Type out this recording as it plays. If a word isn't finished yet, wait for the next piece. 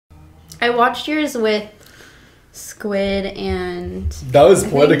I watched yours with Squid and... That was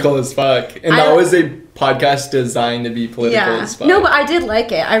political as fuck. And that was a podcast designed to be political as fuck. No, but I did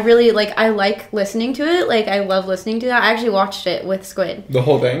like it. I really, I like listening to it. Like, I love listening to that. I actually watched it with Squid. The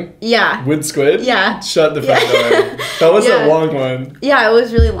whole thing? Yeah. With Squid? Yeah. Shut the fuck door. That was a long one. Yeah, it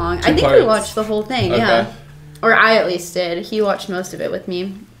was really long. I think parts. we watched the whole thing, yeah. Or I at least did. He watched most of it with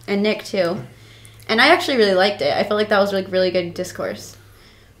me. And Nick, too. And I actually really liked it. I felt like that was, really good discourse.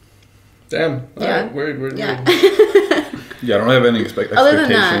 Damn. All right. Word. Yeah. Yeah, I don't have any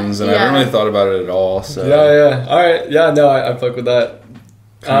expectations, and I haven't really thought about it at all. So yeah. All right. Yeah, no, I fuck with that.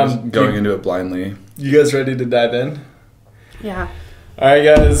 Going into it blindly. You guys ready to dive in? Yeah. All right,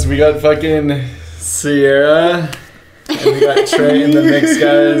 guys. We got fucking Sierra, and we got Trey in the mix,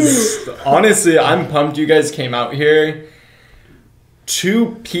 guys. Honestly, I'm pumped you guys came out here.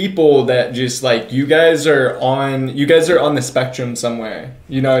 Two people that just you guys are on the spectrum somewhere.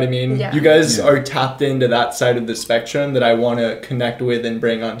 You know what I mean? Yeah. You guys are tapped into that side of the spectrum that I want to connect with and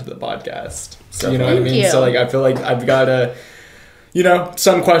bring onto the podcast. So, you know what I mean? So I feel like I've got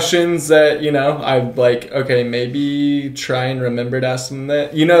some questions that, I've okay, maybe try and remember to ask them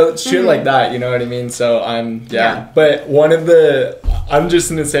that, shit like that, you know what I mean? So but I'm just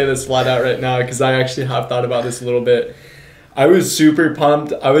going to say this flat out right now because I actually have thought about this a little bit. I was super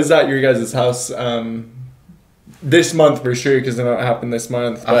pumped. I was at your guys' house this month for sure because I know it happened this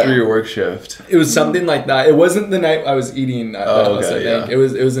month. After your work shift. It was something like that. It wasn't the night I was eating at the house, I think. It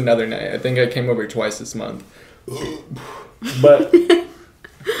was another night. I think I came over twice this month. But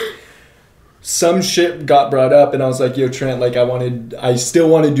some shit got brought up and I was like, yo, Trent, I still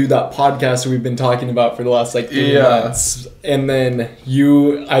want to do that podcast we've been talking about for the last 3 months. And then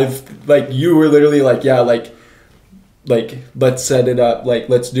you were literally let's set it up,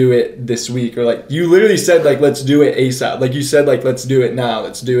 let's do it this week, or you literally said let's do it ASAP, you said let's do it now,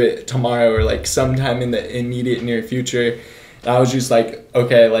 let's do it tomorrow, or sometime in the immediate near future. And I was just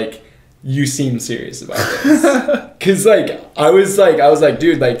okay, you seem serious about this. Cause I was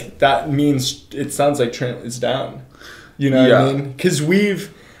dude, that means it sounds like Trent is down, you know what I mean? Cause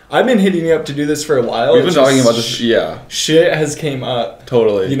I've been hitting you up to do this for a while. We've been talking about this. Shit has came up.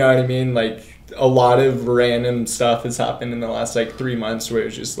 Totally. You know what I mean? A lot of random stuff has happened in the last 3 months where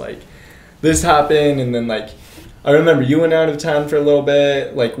it's just this happened, and then I remember you went out of town for a little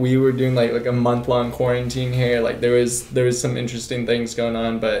bit. We were doing a month-long quarantine here. There was some interesting things going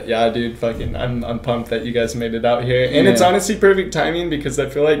on, but yeah, dude, fucking I'm pumped that you guys made it out here. And it's honestly perfect timing because I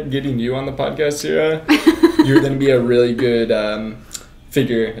feel like getting you on the podcast, Sierra, you're going to be a really good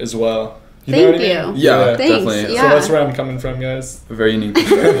figure as well. You know what I mean? Yeah, thanks. Definitely. Yeah. So that's where I'm coming from, guys. A very unique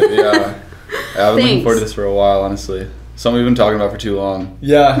perspective, yeah. I've been looking forward to this for a while, honestly. Something we've been talking about for too long.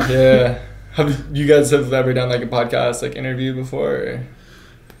 Yeah. Have you guys ever done a podcast, interview before? Or?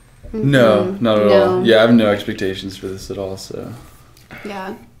 No, not at all. Yeah, I have no expectations for this at all, so.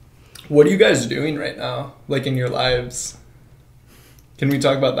 Yeah. What are you guys doing right now, in your lives? Can we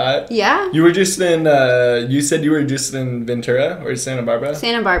talk about that? Yeah. You were just in, you said you were just in Ventura or Santa Barbara?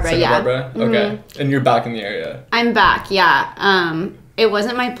 Santa Barbara. Okay. Mm-hmm. And you're back in the area? I'm back, yeah. It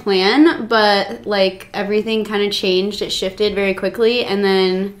wasn't my plan, but everything kind of changed. It shifted very quickly, and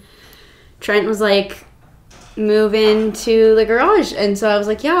then Trent was move into the garage, and so I was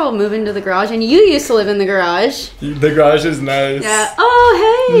yeah, I'll move into the garage. And you used to live in the garage. The garage is nice. Yeah.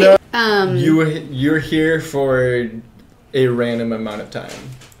 Oh, hey. No. You're here for a random amount of time.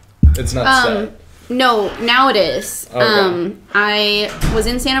 It's not set. No, now it is. Okay. I was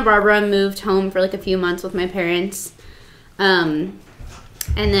in Santa Barbara, moved home for a few months with my parents.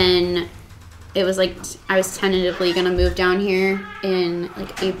 And then it was I was tentatively gonna move down here in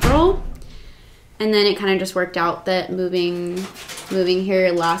April, and then it kind of just worked out that moving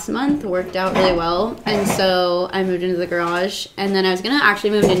here last month worked out really well, and so I moved into the garage, and then I was gonna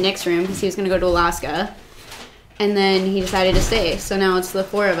actually move into Nick's room because he was gonna go to Alaska, and then he decided to stay, so now it's the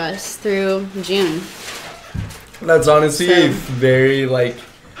 4 of us through June. That's honestly a very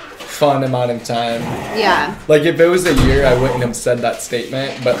fun amount of time. Yeah. If it was a year, I wouldn't have said that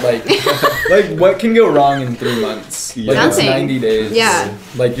statement, but what can go wrong in 3 months? It's 90 days. Yeah.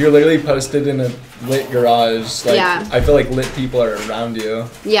 You're literally posted in a lit garage. I feel lit people are around you.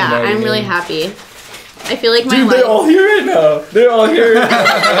 Yeah, you know I'm really happy. I feel my Dude, they're all here right now. They're all here right now.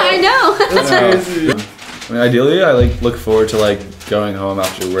 I know. That's crazy. I mean, ideally, I look forward to going home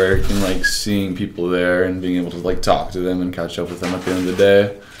after work and seeing people there and being able to talk to them and catch up with them at the end of the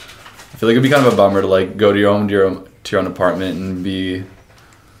day. I feel it'd be kind of a bummer to go to your own apartment and be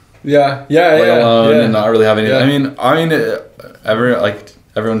alone and not really have any. I mean, ever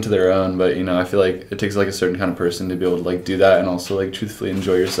everyone to their own, but you know, I feel like it takes like a certain kind of person to be able to like do that and also like truthfully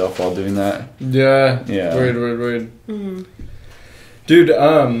enjoy yourself while doing that. Yeah. Word. Mm-hmm. Dude,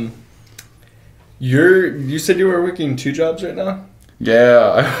 you said you were working 2 jobs right now?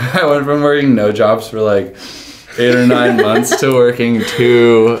 Yeah, I went from working no jobs for like 8 or 9 months to working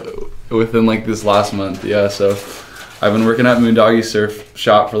 2 within like this last month. Yeah, so I've been working at Moondoggie Surf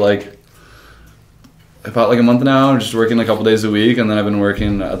Shop for like about like a month now, just working a couple days a week, and then I've been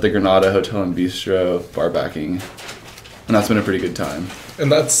working at the Granada Hotel and Bistro bar backing, and that's been a pretty good time.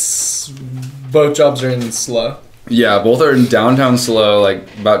 And that's both jobs are in SLO? Yeah, both are in downtown SLO,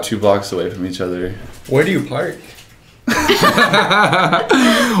 like about 2 blocks away from each other. Where do you park?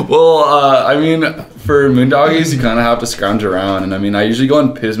 Well, I mean, for Moondoggies, you kind of have to scrounge around, and I mean, I usually go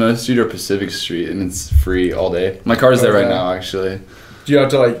on Pismo Street or Pacific Street, and it's free all day. My car's there right now, actually. Do you have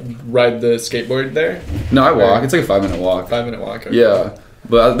to like ride the skateboard there? No, I walk. It's like a 5-minute walk. 5-minute walk. Okay. Yeah,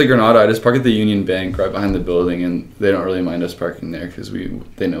 but at the Granada, I just park at the Union Bank right behind the building, and they don't really mind us parking there because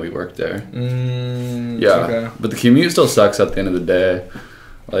they know we work there. Yeah, okay. But the commute still sucks at the end of the day.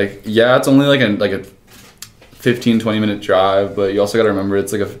 Like, yeah, it's only like a 15-20 minute drive, but you also got to remember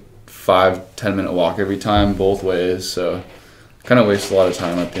it's like a 5-10 minute walk every time both ways, so kind of wastes a lot of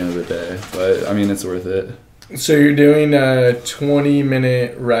time at the end of the day, but I mean, it's worth it. So you're doing a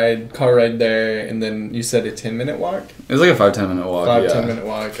 20-minute car ride there, and then you said a 10-minute walk? It's like a 5-10 minute walk. 5-10 minute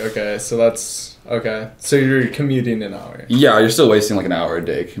walk. Okay, so that's okay. So you're commuting an hour. Yeah, you're still wasting like an hour a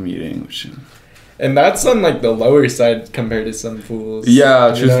day commuting, and that's on like the lower side compared to some fools.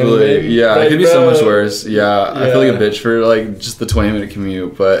 Yeah, truthfully. I mean? Yeah, like, it could be so much worse. Yeah, I feel like a bitch for like just the 20-minute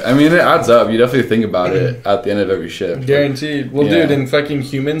commute, but I mean, it adds up. You definitely think about it at the end of every shift. Guaranteed. Well, dude, and fucking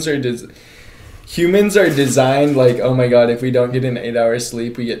humans are designed like, oh my god, if we don't get an 8-hour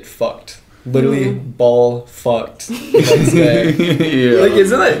sleep, we get fucked. Literally ball fucked the next day. Yeah. Like,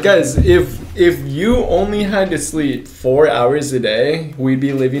 isn't that, guys, if you only had to sleep 4 hours a day, we'd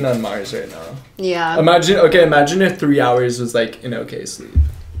be living on Mars right now. Yeah. Imagine if 3 hours was like an okay sleep.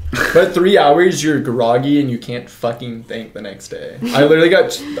 But 3 hours, you're groggy and you can't fucking think the next day.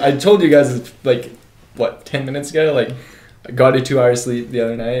 I told you guys like, what, 10 minutes ago? Like, I got a 2-hour sleep the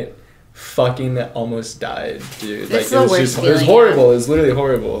other night. Fucking almost died, dude. Like, it was horrible. It was literally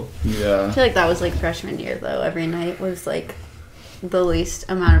horrible. Yeah. I feel like that was like freshman year though. Every night was like the least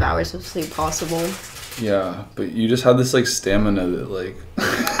amount of hours of sleep possible. Yeah, but you just had this like stamina that like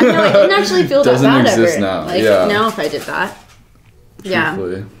I know, I didn't actually feel that bad ever. Now. Like now if I did that.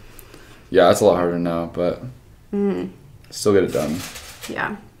 Truthfully. Yeah, it's a lot harder now, but still get it done.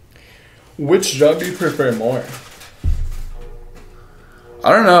 Yeah. Which job do you prefer more?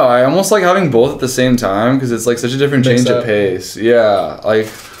 I don't know. I almost like having both at the same time because it's like such a different change of pace. Yeah, like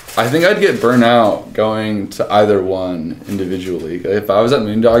I think I'd get burnt out going to either one individually. If I was at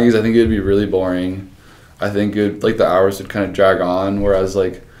Moondoggies, I think it'd be really boring. I think like the hours would kind of drag on. Whereas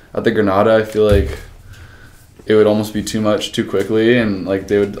like at the Granada, I feel like it would almost be too much too quickly, and like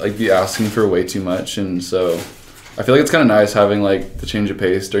they would like be asking for way too much, and so I feel like it's kind of nice having like the change of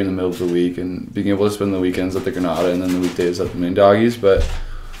pace during the middle of the week and being able to spend the weekends at the Granada and then the weekdays at the Moondoggies. But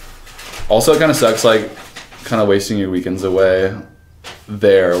also it kind of sucks like kind of wasting your weekends away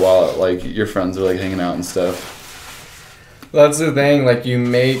there while like your friends are like hanging out and stuff. That's the thing, like you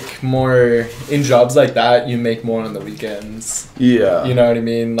make more in jobs like that, you make more on the weekends. Yeah. You know what I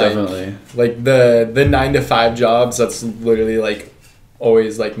mean? Like, definitely. Like the 9 to 5 jobs, that's literally like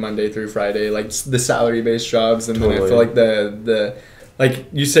always like Monday through Friday, like the salary based jobs, and then I feel like the like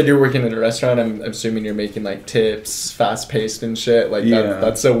you said you're working in a restaurant. I'm assuming you're making like tips, fast paced and shit. Like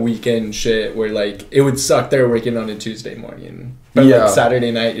that's a weekend shit where like it would suck they're working on a Tuesday morning, but like Saturday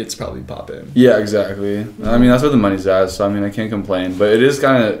night it's probably popping. Yeah, exactly. I mean that's where the money's at, so I mean I can't complain. But it is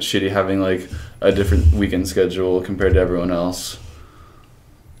kind of shitty having like a different weekend schedule compared to everyone else.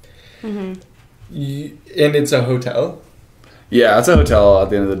 And it's a hotel. Yeah, it's a hotel at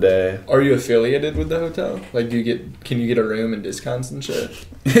the end of the day. Are you affiliated with the hotel? Like, can you get a room and discounts and shit?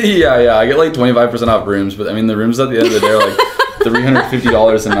 yeah, I get like 25% off rooms, but I mean the rooms at the end of the day are like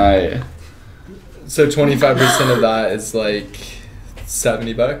 $350 a night. So 25% of that is like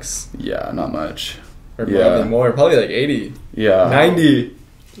 $70. Yeah, not much. Or probably more, probably like 80. Yeah. 90.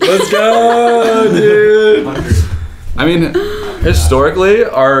 Let's go, dude. 100. I mean, historically,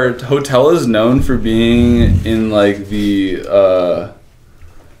 our hotel is known for being in like the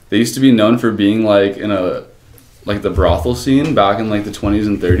they used to be known for being like in a like the brothel scene back in like the 20s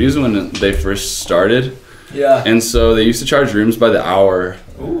and 30s when they first started. Yeah. And so they used to charge rooms by the hour.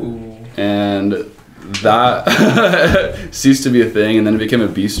 Ooh. And that ceased to be a thing, and then it became a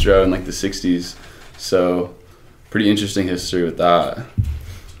bistro in like the 60s. So pretty interesting history with that.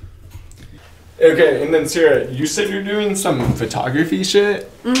 Okay, and then Sierra, you said you're doing some photography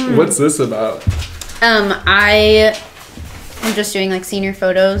shit? Mm-hmm. What's this about? I am just doing like senior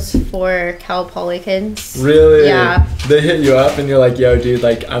photos for Cal Poly kids. Really? Yeah. They hit you up and you're like, yo, dude,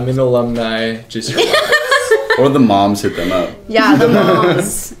 like, I'm an alumni, just Or the moms hit them up. Yeah, the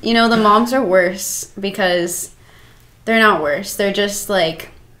moms. You know, the moms are worse because they're not worse. They're just like,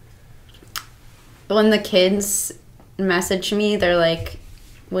 when the kids message me, they're like,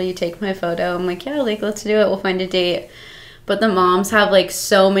 will you take my photo? I'm like, yeah, like, let's do it. We'll find a date. But the moms have like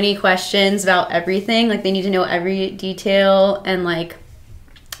so many questions about everything. Like, they need to know every detail and like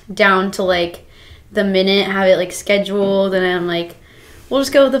down to like the minute, have it like scheduled. And I'm like, we'll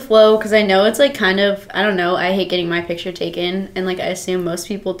just go with the flow because I know it's like kind of, I don't know, I hate getting my picture taken, and like I assume most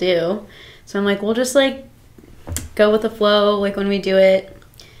people do. So I'm like, we'll just like go with the flow like when we do it.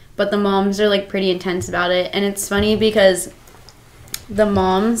 But the moms are like pretty intense about it, and it's funny because the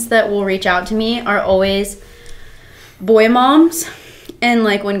moms that will reach out to me are always boy moms, and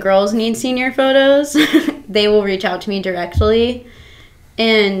like when girls need senior photos they will reach out to me directly,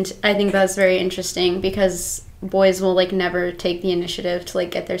 and I think that's very interesting because boys will like never take the initiative to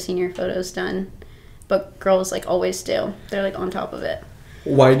like get their senior photos done, but girls like always do. They're like on top of it.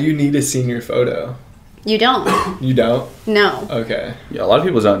 Why do you need a senior photo? You don't. You don't? No. Okay. Yeah, a lot of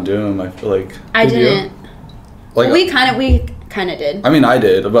people don't do them. I feel like I didn't. Like, we kind of did. I mean, I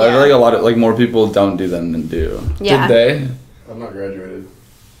did, but Yeah. I feel like a lot of like more people don't do them than do. Yeah. Did they? I'm not graduated.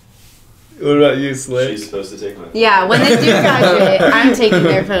 What about you, Slick? She's supposed to take my photo. Yeah, when they do graduate, I'm taking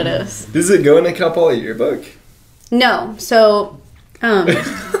their photos. Does it go in a Cal Poly yearbook? No, so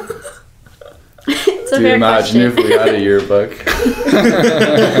it's a Dude, fair imagine question. if we had a yearbook.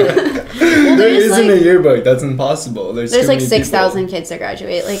 Well, There there's isn't like, a yearbook. That's impossible. There's there's too like many 6,000 people. kids that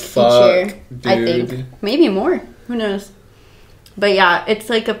graduate like Fuck, each year. I dude. think maybe more. Who knows? But yeah, it's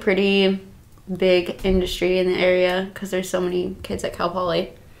like a pretty big industry in the area because there's so many kids at Cal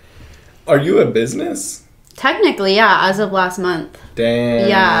Poly. Are you a business? Technically, yeah, as of last month. Damn.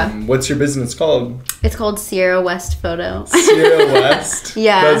 Yeah. What's your business called? It's called Sierra West Photo. Sierra West?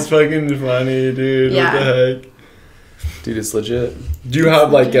 Yeah. That's fucking funny, dude. Yeah. What the heck? Dude, it's legit. Do you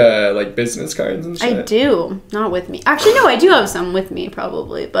have like business cards and shit? I do. Not with me. Actually, no, I do have some with me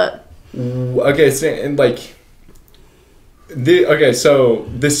probably, but Okay, so and like so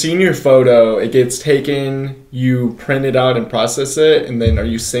the senior photo, it gets taken, you print it out and process it, and then are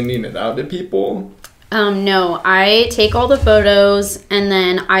you sending it out to people? no, I take all the photos and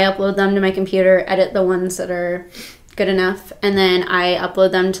then I upload them to my computer, edit the ones that are good enough, and then I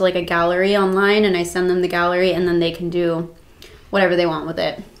upload them to like a gallery online and I send them the gallery and then they can do whatever they want with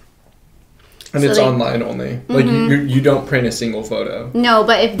it. And So it's they- online only. Like you don't print a single photo. No,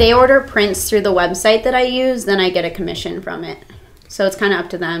 but if they order prints through the website that I use, then I get a commission from it. So it's kind of up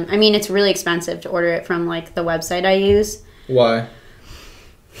to them. I mean, it's really expensive to order it from like the website I use. Why?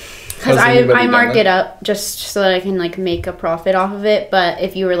 Because Has anybody I done mark that? it up just so that I can like make a profit off of it. But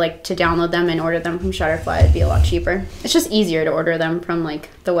if you were like to download them and order them from Shutterfly, it'd be a lot cheaper. It's just easier to order them from like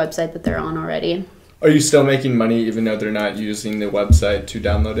the website that they're on already. Are you still making money even though they're not using the website to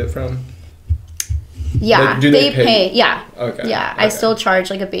download it from? Yeah, Like, do they pay? Yeah. Okay. Yeah, okay. I still charge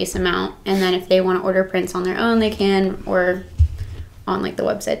like a base amount, and then if they want to order prints on their own, they can, or on like the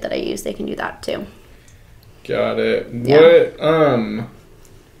website that I use, they can do that too. Got it. Yeah. What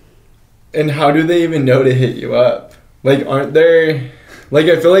and how do they even know to hit you up? Like, aren't there like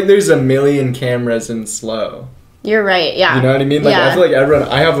I feel like there's a million cameras in SLO. You're right. Yeah. You know what I mean? Like yeah. I feel like everyone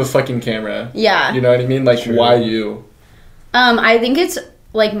I have a fucking camera. Yeah. You know what I mean? Like True. why you? I think it's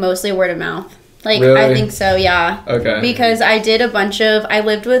like mostly word of mouth. Like Really? I think so, yeah. Okay. Because I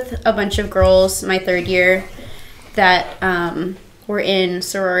lived with a bunch of girls my third year that were in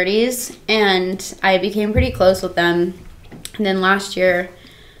sororities, and I became pretty close with them. And then last year,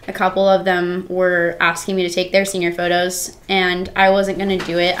 a couple of them were asking me to take their senior photos, and I wasn't going to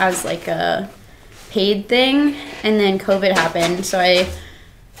do it as like a paid thing. And then COVID happened, so I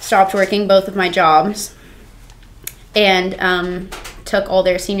stopped working both of my jobs and took all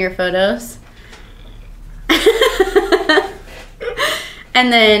their senior photos.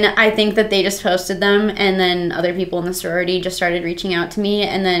 And then I think that they just posted them, and then other people in the sorority just started reaching out to me,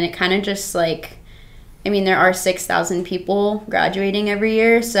 and then it kind of just like, I mean, there are 6,000 people graduating every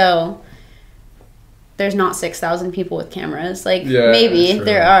year, so there's not 6,000 people with cameras. Like, Yeah, maybe true.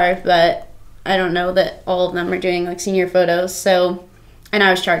 there are, but I don't know that all of them are doing like senior photos. So, and I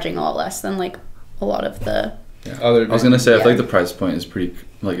was charging a lot less than like a lot of the Other I was gonna say, I feel Yeah. like the price point is pretty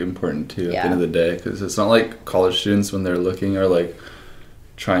like important too at Yeah. the end of the day, because it's not like college students when they're looking are like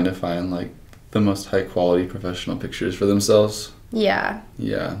trying to find like the most high quality professional pictures for themselves. Yeah.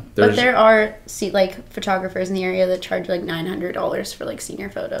 Yeah. But there are like photographers in the area that charge like $900 for like senior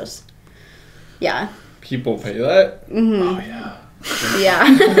photos. Yeah. People pay that? Mm-hmm. Oh yeah. Yeah.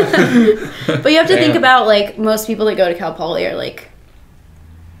 But you have to think about like most people that go to Cal Poly are like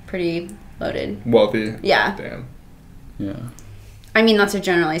pretty loaded. Wealthy. Yeah. Damn. Yeah. I mean, that's a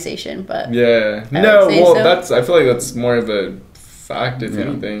generalization, but yeah. No, well, so. I feel like that's more of a fact, if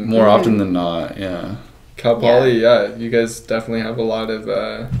anything. More often than not, yeah. Cal Poly, yeah. You guys definitely have a lot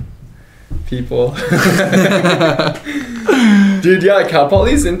of people. Dude, yeah, Cal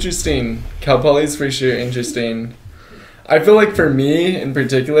Poly's interesting. Cal Poly's for sure interesting. I feel like for me in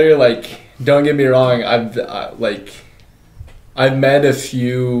particular, like, don't get me wrong, I've met a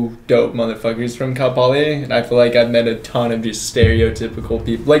few dope motherfuckers from Cal Poly, and I feel like I've met a ton of just stereotypical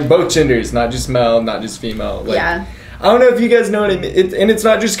people, like both genders, not just male, not just female. Like, yeah. I don't know if you guys know what I mean. And it's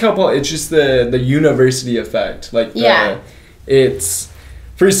not just Cal Poly, it's just the university effect. Like, it's,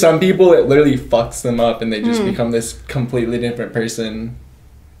 for some people, it literally fucks them up, and they just become this completely different person.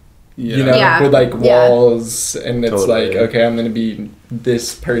 Yeah. You know, with like walls, and it's like, okay, I'm gonna be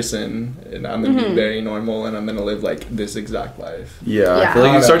this person, and I'm gonna be very normal, and I'm gonna live like this exact life. Yeah, I feel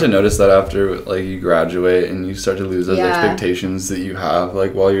like you start to notice that after like you graduate, and you start to lose those expectations that you have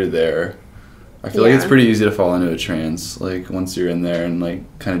like while you're there. I feel like it's pretty easy to fall into a trance like once you're in there and like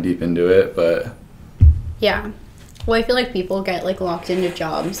kind of deep into it, but yeah. Well, I feel like people get like locked into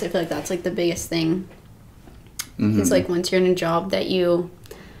jobs. I feel like that's like the biggest thing. It's like once you're in a job that you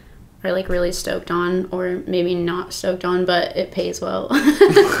are like really stoked on, or maybe not stoked on, but it pays well,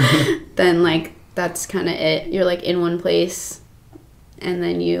 then like that's kind of it. You're like in one place, and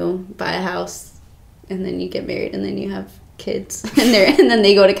then you buy a house, and then you get married, and then you have kids, and then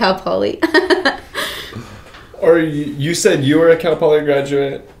they go to Cal Poly. Or you said you were a Cal Poly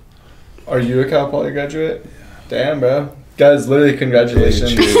graduate. Are you a Cal Poly graduate? Damn, bro. Guys, literally,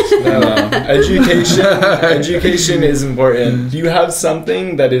 congratulations. Education is important. You have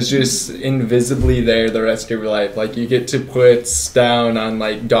something that is just invisibly there the rest of your life. Like, you get to put down on,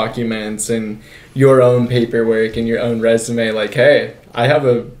 like, documents and your own paperwork and your own resume. Like, hey, I have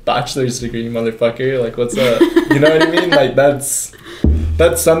a bachelor's degree, motherfucker. Like, what's up? You know what I mean? Like, that's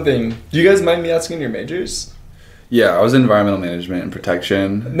something. Do you guys mind me asking your majors? yeah, I was in environmental management and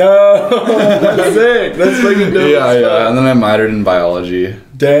protection. No, that's sick. That's fucking dope. Yeah, and then I minored in biology.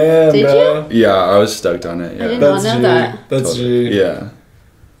 Damn, Did bro. you? Yeah, I was stoked on it. Yeah. I did not know that. That's G. Yeah.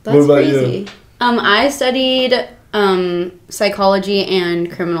 That's What about crazy. you? I studied psychology and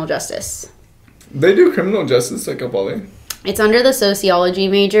criminal justice. They do criminal justice at Cal Poly. It's under the sociology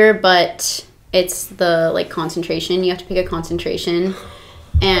major, but it's the like concentration. You have to pick a concentration,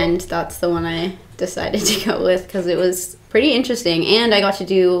 and that's the one I decided to go with because it was pretty interesting, and I got to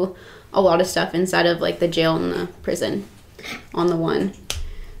do a lot of stuff inside of like the jail and the prison on the one.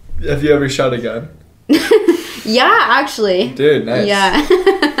 Have you ever shot a gun? Yeah, actually. Dude, nice. Yeah.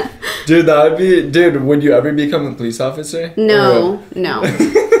 Dude, that would be... Dude, would you ever become a police officer? No. No.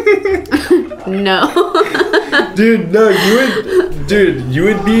 No. Dude, no, you would... Dude, you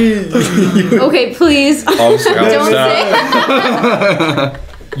would be... Okay, please. Don't say.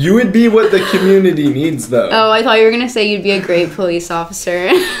 You would be what the community needs, though. Oh, I thought you were going to say you'd be a great police officer.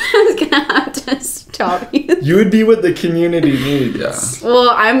 I was going to have to stop you. You would be what the community needs. Yeah.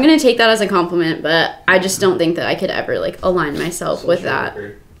 Well, I'm going to take that as a compliment, but I just don't think that I could ever, like, align myself with that.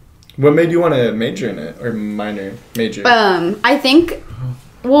 What made you want to major in it? Or minor? Major? I think...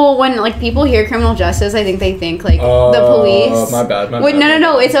 Well, when, like, people hear criminal justice, I think they think, like, the police. Oh, my bad. Wait,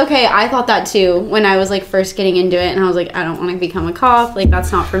 no, it's okay. I thought that, too, when I was, like, first getting into it, and I was like, I don't want to become a cop. Like,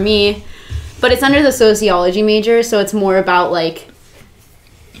 that's not for me. But it's under the sociology major, so it's more about, like,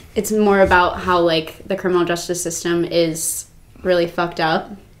 it's more about how, like, the criminal justice system is really fucked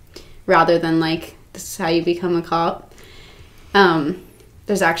up, rather than, like, this is how you become a cop.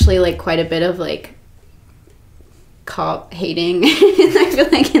 There's actually, like, quite a bit of, like, cop hating I feel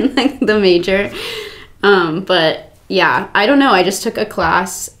like in like the major, but yeah, I don't know, I just took a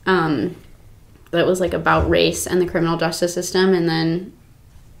class that was like about race and the criminal justice system, and then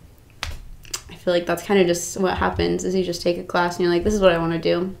I feel like that's kind of just what happens is you just take a class and you're like, this is what I want to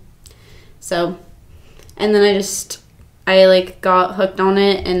do. So, and then I like got hooked on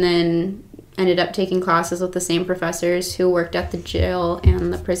it, and then ended up taking classes with the same professors who worked at the jail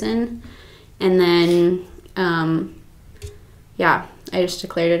and the prison, and then yeah, I just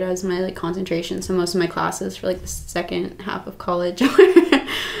declared it as my like concentration. So most of my classes for like the second half of college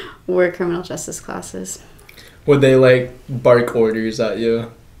were criminal justice classes. Would they like bark orders at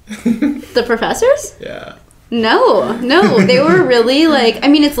you? The professors? Yeah. No, they were really like, I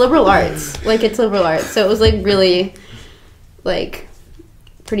mean, it's liberal arts. Like, it's liberal arts. So it was like really like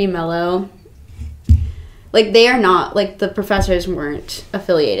pretty mellow. Like they are not, like the professors weren't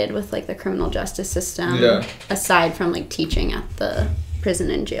affiliated with like the criminal justice system. Yeah. Aside from like teaching at the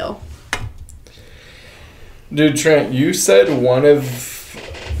prison and jail. Dude, Trent, you said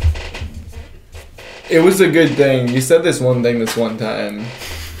it was a good thing. You said this one thing this one time.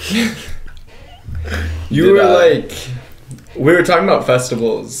 We were talking about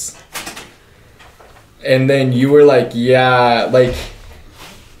festivals. And then you were like, yeah, like,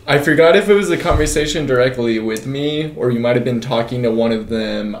 I forgot if it was a conversation directly with me or you might have been talking to one of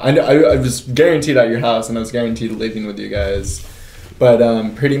them. I was guaranteed at your house and I was guaranteed living with you guys.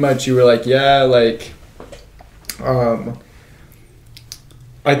 But pretty much you were like, yeah, like, I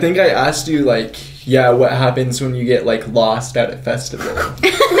think I asked you, like, yeah, what happens when you get, like, lost at a festival?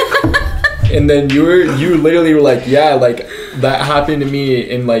 And then you literally were like, yeah, like, that happened to me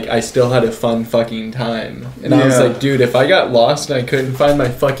and, like, I still had a fun fucking time. And I was like, dude, if I got lost and I couldn't find my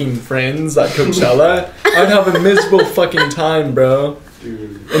fucking friends at Coachella, I'd have a miserable fucking time, bro.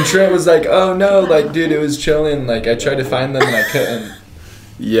 Dude. And Trent was like, oh, no, like, dude, it was chilling. Like, I tried to find them and I couldn't.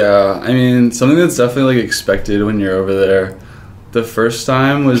 Yeah, I mean, something that's definitely, like, expected when you're over there. The first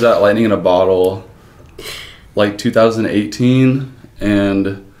time was at Lightning in a Bottle, like, 2018,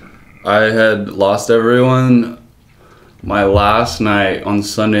 and I had lost everyone my last night on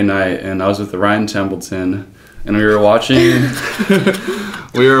Sunday night, and I was with Ryan Templeton, and we were watching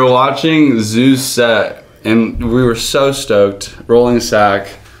Zoo's set, and we were so stoked, rolling sack,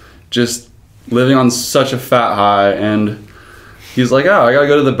 just living on such a fat high, and he's like, oh, I gotta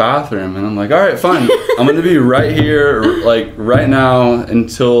go to the bathroom, and I'm like, all right, fine, I'm gonna be right here, like, right now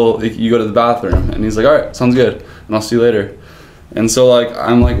until you go to the bathroom, and he's like, all right, sounds good, and I'll see you later. And so, like,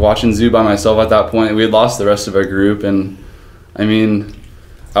 I'm, like, watching Zoo by myself at that point. We had lost the rest of our group, and, I mean,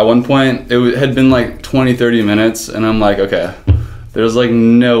 at one point, it had been, like, 20, 30 minutes, and I'm like, okay, there's, like,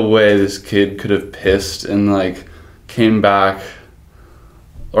 no way this kid could have pissed and, like, came back.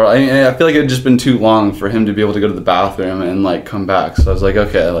 Or, I feel like it had just been too long for him to be able to go to the bathroom and, like, come back. So I was like,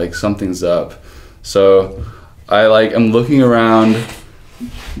 okay, like, something's up. So I'm looking around,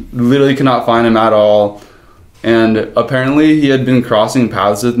 literally cannot find him at all. And apparently he had been crossing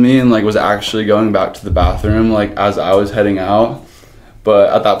paths with me and, like, was actually going back to the bathroom, like, as I was heading out.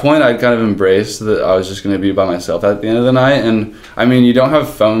 But at that point, I'd kind of embraced that I was just going to be by myself at the end of the night. And, I mean, you don't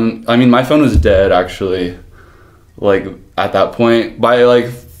have phone. I mean, my phone was dead, actually, like, at that point. By, like,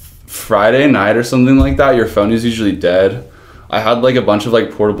 Friday night or something like that, your phone is usually dead. I had, like, a bunch of,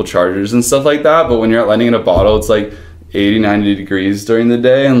 like, portable chargers and stuff like that. But when you're at Lightning in a Bottle, it's, like, 80, 90 degrees during the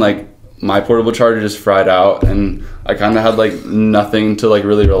day. And, like, my portable charger just fried out, and I kind of had, like, nothing to, like,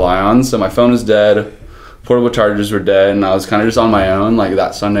 really rely on. So my phone was dead, portable chargers were dead, and I was kind of just on my own, like,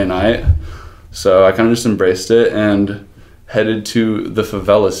 that Sunday night. So I kind of just embraced it and headed to the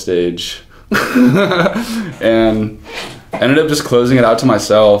favela stage. And ended up just closing it out to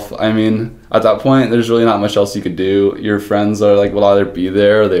myself. I mean, at that point, there's really not much else you could do. Your friends are, like, will either be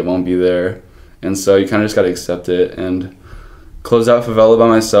there or they won't be there. And so you kind of just got to accept it and closed out favela by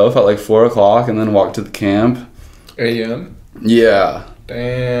myself at, like, 4 o'clock and then walked to the camp. a.m.? Yeah.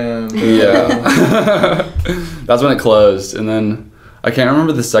 Damn. Yeah. That's when it closed. And then I can't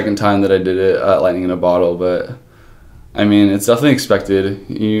remember the second time that I did it at Lightning in a Bottle, but I mean, it's definitely expected.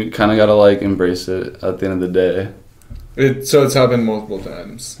 You kind of got to, like, embrace it at the end of the day. So it's happened multiple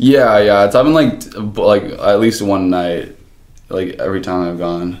times? Yeah. It's happened, like at least one night, like, every time I've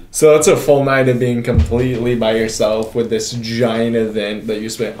gone. So that's a full night of being completely by yourself with this giant event that you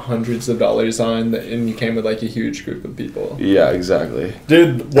spent hundreds of dollars on, and you came with, like, a huge group of people. Yeah, exactly.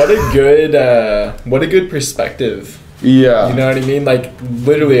 Dude, what a good perspective. Yeah. You know what I mean? Like,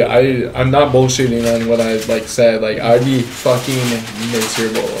 literally, I'm not bullshitting on what I, like, said. Like, I'd be fucking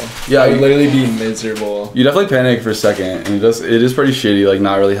miserable. Yeah. I'd literally be miserable. You definitely panic for a second, and it is pretty shitty, like,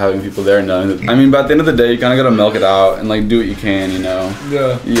 not really having people there knowing that. I mean, but at the end of the day, you kind of got to milk it out and, like, do what you can, you know?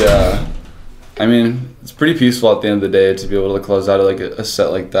 Yeah. Yeah. I mean, it's pretty peaceful at the end of the day to be able to close out, like, a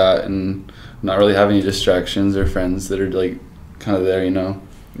set like that and not really have any distractions or friends that are, like, kind of there, you know?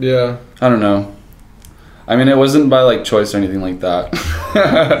 Yeah. I don't know. I mean, it wasn't by, like, choice or anything like that.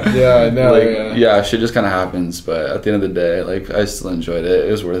 Yeah, no, like, yeah, shit just kind of happens, but at the end of the day, like, I still enjoyed it.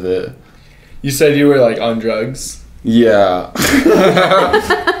 It was worth it. You said you were, like, on drugs? Yeah.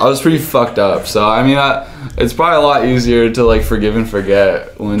 I was pretty fucked up, so, I mean, it's probably a lot easier to, like, forgive and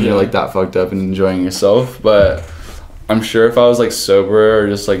forget when you're, like, that fucked up and enjoying yourself, but I'm sure if I was, like, sober or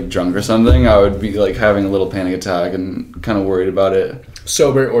just, like, drunk or something, I would be, like, having a little panic attack and kind of worried about it.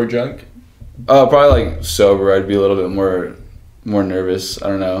 Sober or drunk? Probably, like, sober. I'd be a little bit more nervous. I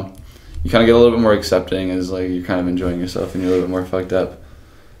don't know. you kind of get a little bit more accepting as like you're kind of enjoying yourself and you're a little bit more fucked up.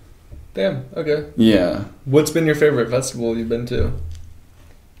 Damn. Okay. Yeah. What's been your favorite festival you've been to?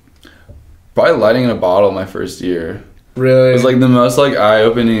 Probably lighting in a bottle my first year. Really? It was like the most like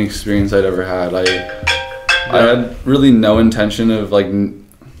eye-opening experience I'd ever had. I had really no intention of like. Do you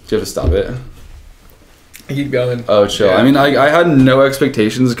have to stop it? Keep going. Oh, chill. Yeah. I mean, I had no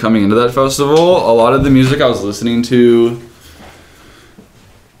expectations coming into that festival. A lot of the music I was listening to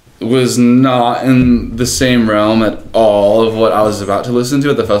was not in the same realm at all of what I was about to listen to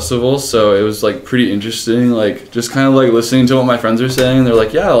at the festival, so it was like pretty interesting, like just kind of like listening to what my friends were saying. They're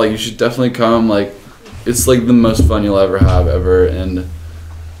like, yeah, like you should definitely come, like it's like the most fun you'll ever have ever, and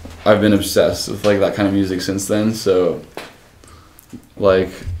I've been obsessed with like that kind of music since then. So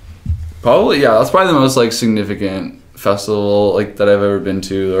like probably, yeah, that's probably the most like significant festival like that I've ever been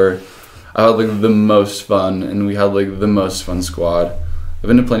to, or I had like the most fun, and we had like the most fun squad. I've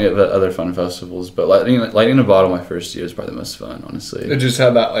been to plenty of other fun festivals, but lighting a bottle my first year is probably the most fun, honestly. It just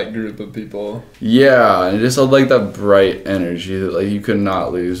had that like group of people. Yeah, and it just had like that bright energy that like you could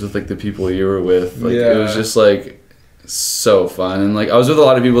not lose with like the people you were with. Like it was just like so fun, and like I was with a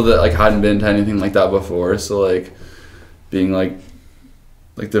lot of people that like hadn't been to anything like that before, so like being like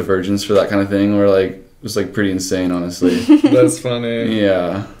the virgins for that kind of thing were like was like pretty insane, honestly. That's funny.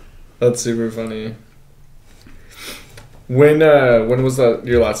 Yeah. That's super funny. When was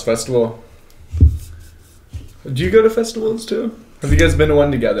your last festival? Do you go to festivals too? Have you guys been to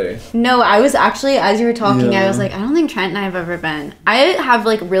one together? No, I was actually, as you were talking, Yeah. I was like, I don't think Trent and I have ever been. I have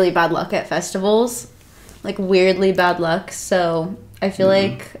like really bad luck at festivals, like weirdly bad luck. So I feel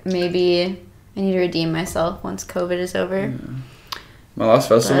like maybe I need to redeem myself once COVID is over. Yeah. My last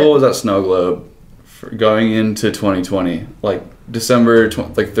festival was at Snow Globe going into 2020, like December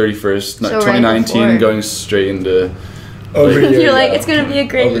 31st, So 2019, right going straight into. Over Like, here, You're like, yeah. it's gonna be a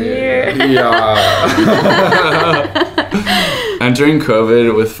great Over year. Yeah. Entering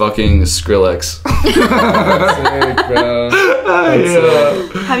COVID with fucking Skrillex. Sick, bro. That's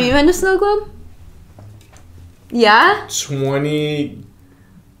sick. Have you been to Snow Globe? Yeah? 20.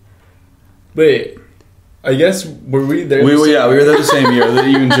 Wait. I guess were we there? We were there the same year that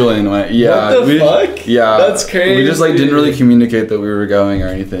you and Julian went. Yeah. What the fuck? Yeah. That's crazy. We just like didn't really communicate that we were going or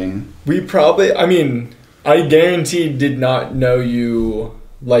anything. We probably. I mean, I guarantee did not know you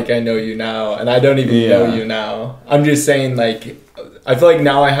like I know you now, and I don't even know you now. I'm just saying, like, I feel like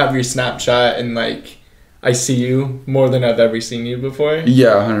now I have your Snapchat and like I see you more than I've ever seen you before.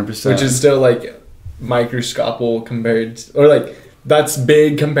 Yeah, 100%. Which is still like microscopical compared to, or like that's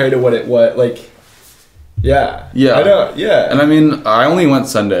big compared to what it was like. Yeah. Yeah. I know. Yeah. And I mean, I only went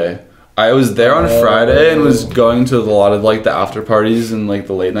Sunday. I was there on Friday and was going to a lot of like the after parties and like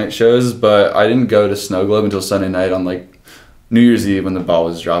the late night shows, but I didn't go to Snow Globe until Sunday night on like New Year's Eve when the ball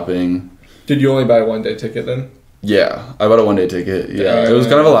was dropping. Did you only buy a 1-day ticket then? Yeah, I bought a 1-day ticket. Yeah, it was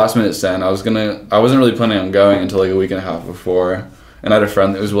kind of a last minute send. I wasn't really planning on going until like a week and a half before, and I had a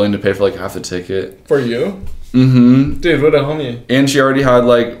friend that was willing to pay for like half the ticket. For you? Mm-hmm. Dude, what a homie. And she already had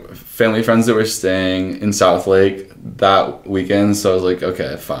like family friends that were staying in South Lake that weekend, so I was like,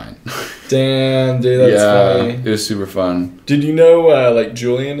 okay, fine. Damn, dude, that's funny. It was super fun. Did you know like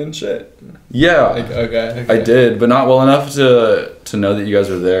Julian and shit? Yeah, Like, okay. I did, but not well enough to know that you guys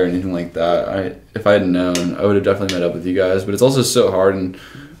were there or anything like that. If I had known, I would have definitely met up with you guys. But it's also so hard in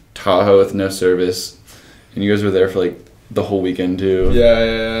Tahoe with no service, and you guys were there for like the whole weekend too.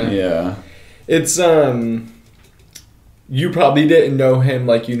 Yeah. It's you probably didn't know him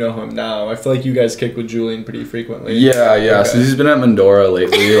like you know him now. I feel like you guys kick with Julian pretty frequently. Yeah. Okay. Since he's been at Mandora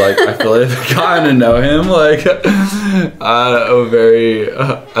lately, like I feel like I've gotten to know him like at a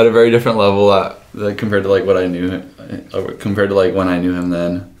very different level like compared to like what I knew him, compared to like when I knew him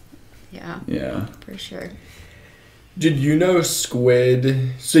then. Yeah. For sure. Did you know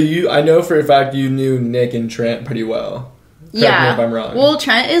Squid? So I know for a fact you knew Nick and Trent pretty well. Correct me if I'm wrong. Well,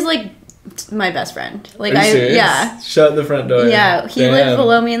 Trent is like my best friend. Like Are you serious? yeah. Shut the front door. Yeah, he Damn. lived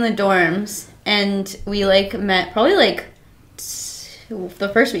below me in the dorms, and we like met probably like the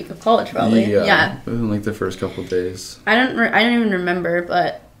first week of college, probably. Yeah. Within like the first couple of days. I don't even remember,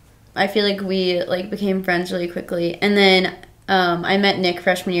 but I feel like we like became friends really quickly, and then I met Nick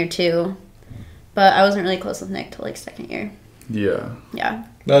freshman year too, but I wasn't really close with Nick till like second year. Yeah.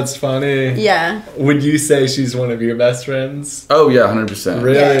 That's funny. Yeah. Would you say she's one of your best friends? Oh yeah, 100%.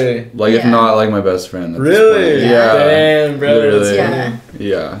 Really? Like if not like my best friend. At Really? This point. Yeah. Damn, bro. Literally. That's funny.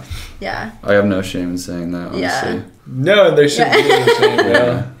 Yeah. I have no shame in saying that, honestly. Yeah. No, there should be no shame, bro.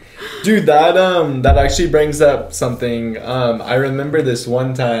 Yeah. Dude, that actually brings up something. I remember this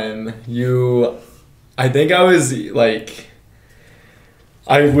one time I think I was like,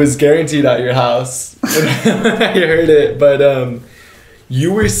 I was guaranteed at your house when I heard it, but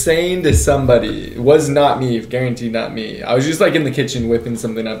you were saying to somebody, it was not me, guaranteed not me. I was just like in the kitchen whipping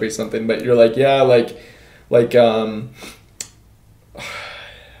something up or something, but you're like, yeah, like I'm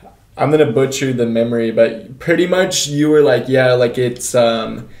gonna butcher the memory, but pretty much you were like, yeah, like it's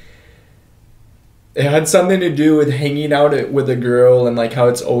it had something to do with hanging out with a girl and like how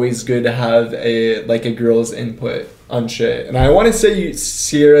it's always good to have a girl's input on shit. And I want to say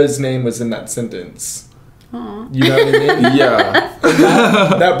Sierra's name was in that sentence. Aww. You know what I mean? Yeah.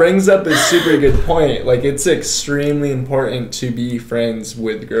 that brings up a super good point. Like, it's extremely important to be friends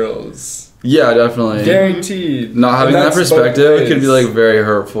with girls. Yeah, definitely. Guaranteed. Not having that perspective could be like very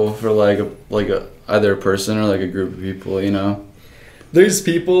hurtful for either a person or like a group of people, you know? There's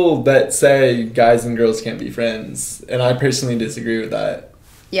people that say guys and girls can't be friends, and I personally disagree with that.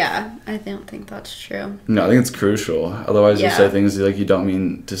 Yeah, I don't think that's true. No, I think it's crucial. Otherwise, you'll say things like you don't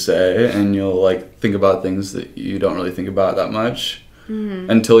mean to say, and you'll like think about things that you don't really think about that much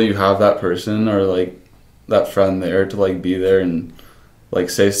until you have that person or like that friend there to like be there and like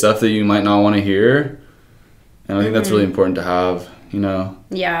say stuff that you might not want to hear. And I think that's really important to have, you know?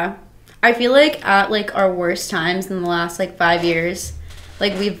 Yeah. I feel like at like our worst times in the last like 5 years,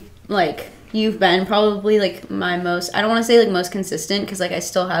 like we've like you've been probably like my most, I don't want to say like most consistent because like I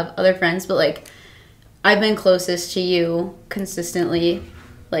still have other friends, but like I've been closest to you consistently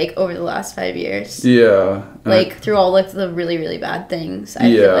like over the last 5 years. Yeah. Like through all like the really, really bad things. I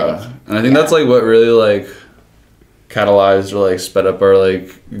feel like. And I think that's like what really like catalyzed or like sped up our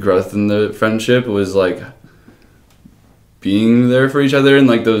like growth in the friendship was like being there for each other in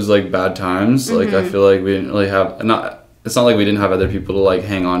like those like bad times. Like I feel like we didn't really have it's not like we didn't have other people to like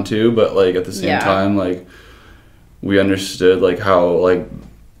hang on to, but like at the same time like we understood like how like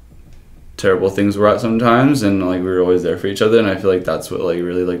terrible things were at sometimes, and like we were always there for each other, and I feel like that's what like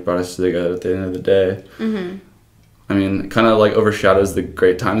really like brought us together at the end of the day. I mean, it kind of like overshadows the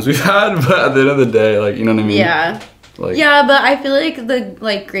great times we've had, but at the end of the day, like, you know what I mean? Yeah. Like, yeah, but I feel like the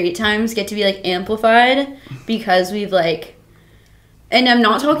like great times get to be like amplified because we've like, and I'm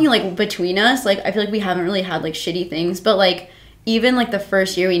not talking like between us, like I feel like we haven't really had like shitty things, but like even like the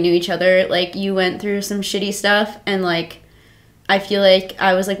first year we knew each other, like you went through some shitty stuff, and like I feel like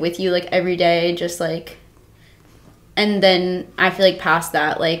I was like with you like every day, just like, and then I feel like past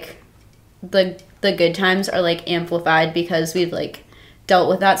that, like the good times are like amplified because we've like dealt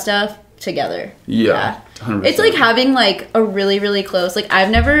with that stuff together. Yeah. 100%. It's like having like a really, really close, like I've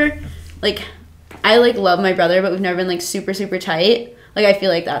never, like I like love my brother, but we've never been like super, super tight. Like I feel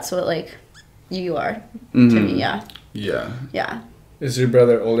like that's what like you are to me. Yeah. Yeah. Is your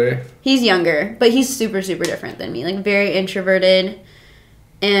brother older? He's younger, but he's super, super different than me. Like very introverted,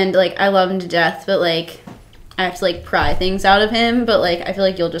 and like I love him to death, but like I have to like pry things out of him. But like I feel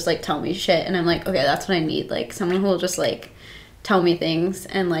like you'll just like tell me shit, and I'm like, okay, that's what I need. Like someone who will just like tell me things,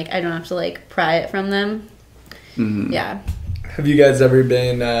 and like I don't have to like pry it from them. Yeah. Have you guys ever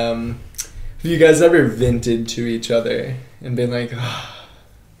been? Have you guys ever vented to each other and been like, oh,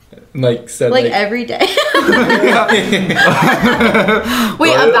 like said like every day?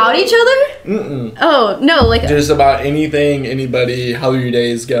 Wait, about each other? Oh no, like just about anything, anybody, how your day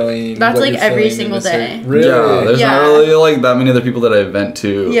is going. That's like every single day. Really? Yeah, there's not really like that many other people that I vent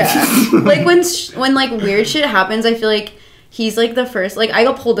to. Yeah, like when like weird shit happens, I feel like he's like the first. Like I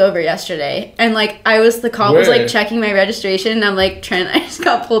got pulled over yesterday, and like the cop was like checking my registration, and I'm like, Trent, I just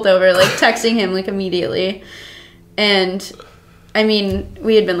got pulled over. Like texting him like immediately, and I mean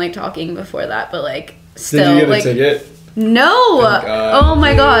we had been like talking before that, but like still. Did you get like a ticket? No. God, oh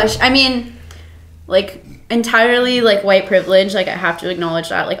my gosh. I mean, like entirely like white privilege. Like I have to acknowledge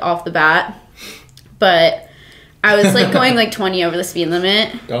that like off the bat, but I was like going like 20 over the speed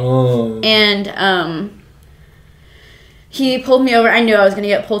limit. Oh. And he pulled me over. I knew I was gonna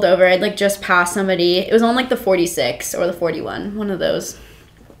get pulled over. I'd like just passed somebody. It was on like the 46 or the 41, one of those.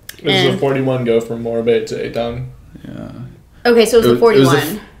 Does the 41 go from Morbay to A-Town? Yeah. Okay, so it was the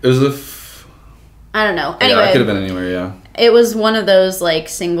 41. It was the I don't know. Anyway, yeah, it could have been anywhere. Yeah. It was one of those like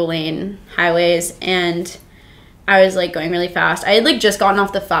single lane highways, and I was like going really fast. I had like just gotten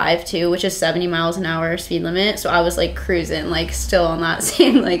off the 5 too, which is 70 miles an hour speed limit. So I was like cruising, like still on that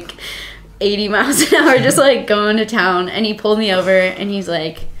same like 80 miles an hour, just like going to town. And he pulled me over, and he's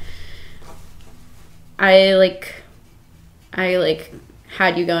like, I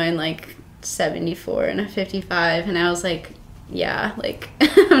had you going like 74 and a 55, and I was like, yeah, like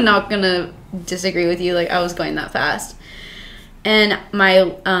I'm not gonna disagree with you, like I was going that fast. And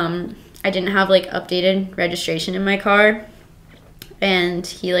my I didn't have like updated registration in my car, and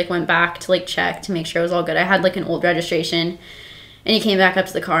he like went back to like check to make sure it was all good. I had like an old registration, And he came back up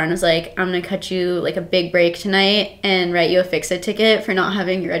to the car and was like, I'm going to cut you like a big break tonight and write you a fix-it ticket for not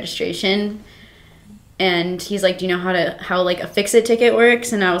having your registration. And he's like, do you know how like a fix-it ticket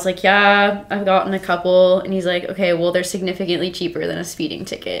works? And I was like, yeah, I've gotten a couple. And he's like, okay, well, they're significantly cheaper than a speeding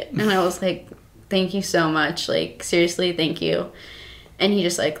ticket. And I was like, thank you so much. Like, seriously, thank you. And he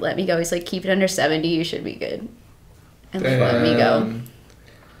just like let me go. He's like, keep it under 70. You should be good. And like, let me go.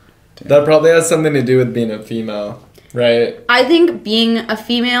 That probably has something to do with being a female. Right. I think being a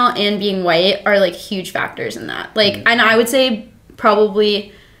female and being white are like huge factors in that. Like, and I would say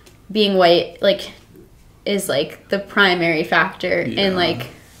probably being white like is like the primary factor in like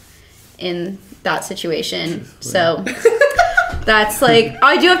in that situation. So that's like,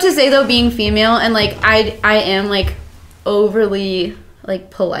 I do have to say though, being female and like I am like overly like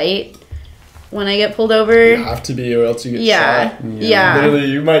polite when I get pulled over. You have to be or else you get shot. Yeah. Literally,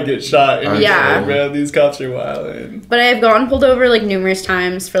 you might get shot. And yeah. Man, these cops are wildin'. But I've gotten pulled over like numerous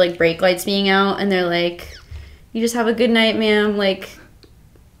times for like brake lights being out, and they're like, "You just have a good night, ma'am. Like,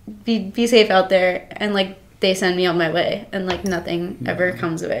 be safe out there." And like they send me on my way, and like nothing ever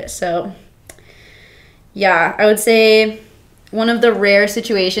comes of it. So yeah, I would say one of the rare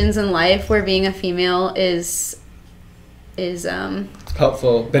situations in life where being a female is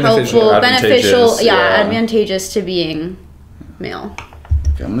helpful, beneficial, advantageous to being male.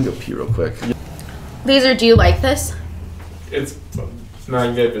 Okay, I'm gonna go pee real quick. Laser, do you like this? It's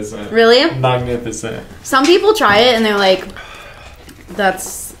magnificent. Really? Magnificent. Some people try it and they're like,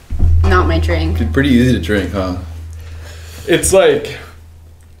 that's not my drink. It's pretty easy to drink, huh? It's like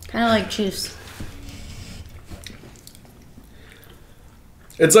kind of like juice.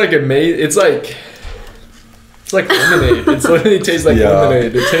 It's like lemonade. It literally tastes like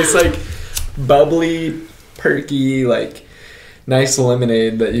lemonade. It tastes like bubbly, perky, like nice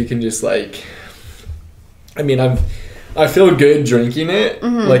lemonade that you can just like. I mean, I feel good drinking it.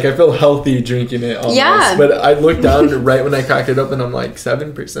 Mm-hmm. Like I feel healthy drinking it almost. Yeah. But I looked down right when I cracked it up and I'm like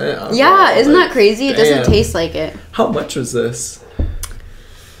 7%. Yeah, isn't that crazy? It doesn't taste like it. How much was this?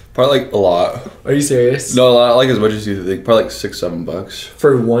 Probably like a lot. Are you serious? No, a lot. Like as much as you think. Probably like $6-7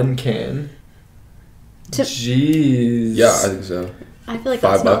 for one can. Jeez. Yeah, I think so. I feel like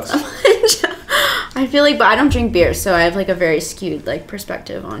that's not that much. I feel like, but I don't drink beer, so I have like a very skewed like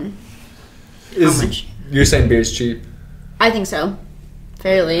perspective on how much. You're saying beer's cheap? I think so.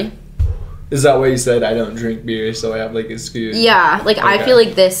 Fairly. Is that why you said I don't drink beer, so I have like a skewed? Yeah, like okay. I feel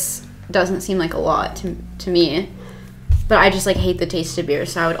like this doesn't seem like a lot to me, but I just like hate the taste of beer,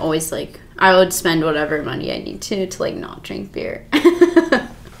 so I would always like I would spend whatever money I need to like not drink beer.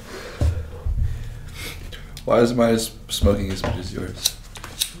 Why is mine smoking as much as yours?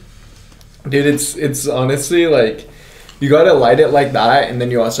 Dude, it's honestly like you gotta light it like that, and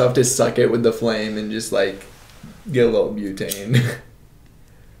then you also have to suck it with the flame and just like get a little butane.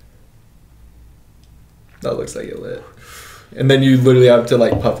 That looks like it lit. And then you literally have to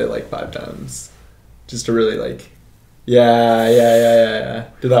like puff it like 5 times, just to really like. Yeah.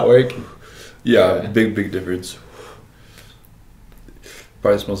 Did that work? Yeah. Big difference.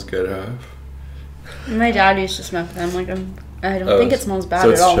 Probably smells good, huh? My dad used to smoke them. Like I don't think it smells bad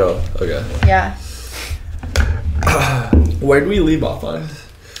so it's at all. Chill. Okay. Yeah. Where did we leave off on?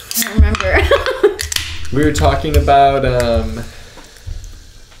 I don't remember. We were talking about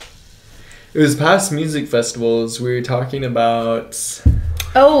it was past music festivals. We were talking about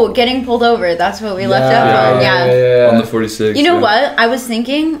getting pulled over. That's what we left out on. Yeah. On the 46. You know what? I was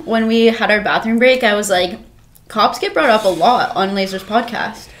thinking when we had our bathroom break, I was like, cops get brought up a lot on Laser's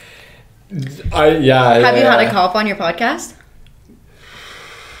podcast. Have you had a cop on your podcast?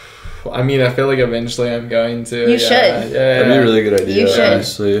 I mean, I feel like eventually I'm going to. You should. Yeah. That'd be a really good idea. You should.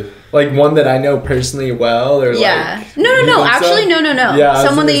 Honestly. Like one that I know personally well, or like. No. Actually, no. Yeah,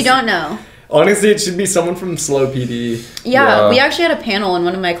 someone that you don't know. Honestly, it should be someone from SLO PD. Yeah, we actually had a panel in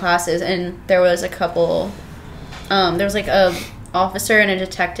one of my classes, and there was a couple. There was like a officer and a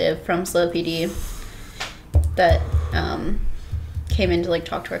detective from SLO PD that came in to like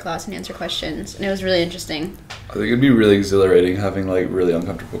talk to our class and answer questions, and it was really interesting. I think it'd be really exhilarating having like really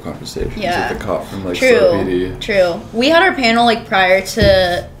uncomfortable conversations with a cop from like SLO PD. True. We had our panel like prior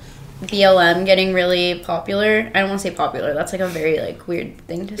to BLM getting really popular. I don't want to say popular. That's like a very like weird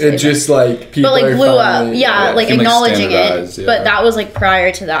thing to say. It just like people but like blew up. Yeah, like acknowledging it. Yeah. But that was like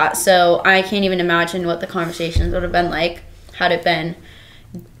prior to that. So I can't even imagine what the conversations would have been like had it been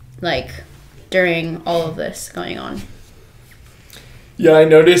like during all of this going on. Yeah, I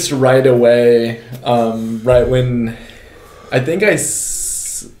noticed right away, right when I think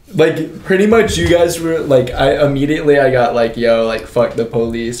like pretty much you guys were like, I got like, yo, like fuck the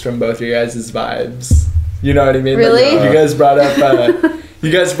police from both your guys' vibes. You know what I mean? Really? Like,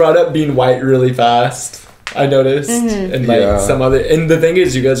 you guys brought up being white really fast. I noticed, and like some other. And the thing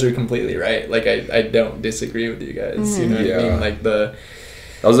is, you guys are completely right. Like I don't disagree with you guys. You know what I mean? Like that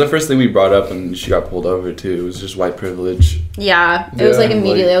was the first thing we brought up when she got pulled over too. It was just white privilege. Yeah, it was like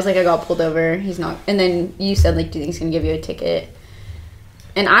immediately. I was like, I got pulled over. He's not. And then you said like, do you think he's gonna give you a ticket?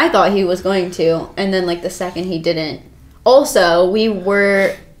 And I thought he was going to. And then like the second he didn't. Also,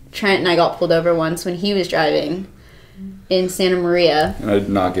 Trent and I got pulled over once when he was driving in Santa Maria. And I did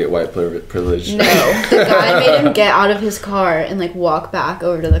not get white privilege. No, the guy made him get out of his car and like walk back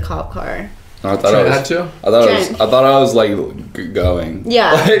over to the cop car. I thought I was like going.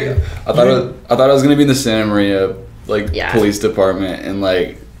 Yeah. Like, I thought I was gonna be in the Santa Maria police department in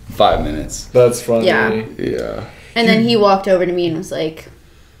like 5 minutes. That's funny. Yeah. And then he walked over to me and was like,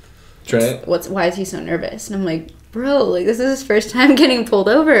 Trent, why is he so nervous? And I'm like, bro, like this is his first time getting pulled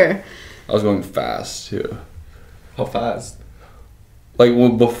over. I was going fast too. How fast? Like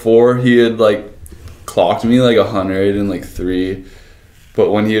before he had like clocked me like 103,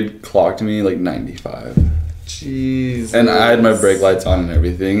 but when he had clocked me like 95. Jeez. And I had my brake lights on and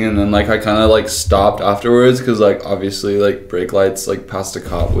everything, and then like I kind of like stopped afterwards because like obviously like brake lights like past a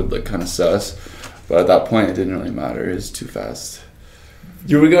cop would like kind of sus, but at that point it didn't really matter. It was too fast.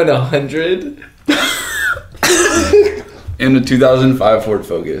 You were going 100 in the 2005 Ford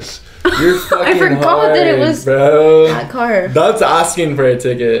Focus. You're fucking I forgot hard, that it was bro. that car. That's asking for a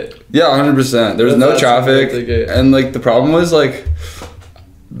ticket. Yeah, 100%. There was no traffic, and like the problem was like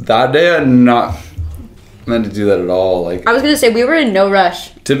that day I'm not meant to do that at all. Like I was gonna say we were in no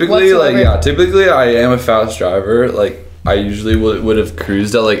rush. Typically, typically I am a fast driver. Like I usually would have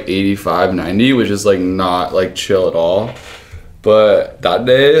cruised at like 85, 90, which is like not like chill at all. But that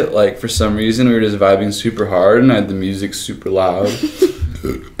day, like for some reason, we were just vibing super hard, and I had the music super loud.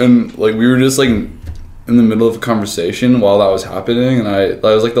 And like we were just like in the middle of a conversation while that was happening, and that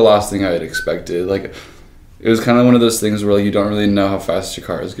was like the last thing I had expected. Like it was kind of one of those things where like you don't really know how fast your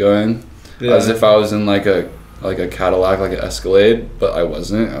car is going, as if I was in like a Cadillac, like an Escalade, but I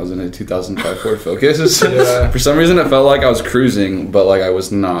wasn't. I was in a 2005 Ford Focus. For some reason, it felt like I was cruising, but like I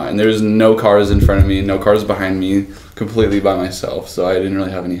was not. And there was no cars in front of me, no cars behind me, completely by myself. So I didn't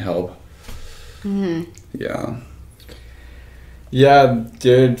really have any help. Yeah. Yeah,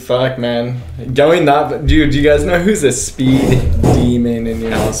 dude, fuck, man. Dude, do you guys know who's a speed demon in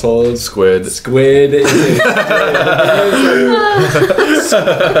your household? Squid. Squid is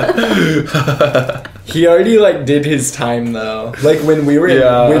He already like did his time though. Like when we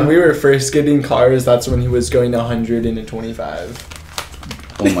were first getting cars, that's when he was going 100 and a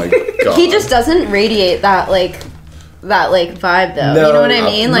 25. Oh my god. He just doesn't radiate that vibe though. No, you know what I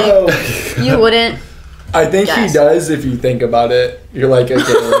mean? Like you wouldn't. I think he does if you think about it. You're like, okay,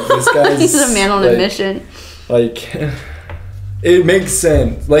 like, this guy's he's a man on a mission. Like it makes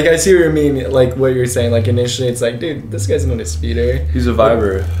sense. Like I see what you mean, like what you're saying. Like initially it's like, dude, this guy's not a speeder. He's a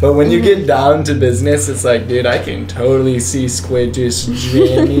viber. But when you get down to business, it's like, dude, I can totally see Squid just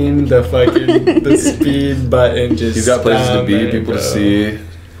jamming the speed button. Just he's got places to be, there, people bro. to see.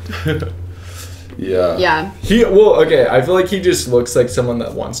 Yeah. Yeah. I feel like he just looks like someone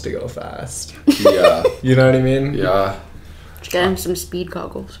that wants to go fast. Yeah. You know what I mean? Yeah. Just get him some speed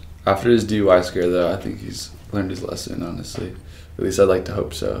goggles. After his DUI scare, though, I think he's learned his lesson, honestly. At least I'd like to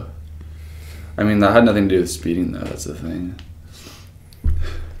hope so. I mean, that had nothing to do with speeding, though. That's the thing.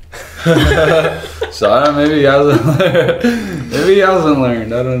 So, I don't know, maybe he hasn't learned. Maybe he hasn't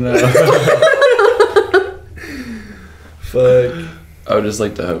learned. I don't know. Fuck. I would just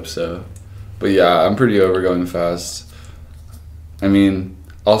like to hope so. But yeah, I'm pretty over going fast. I mean,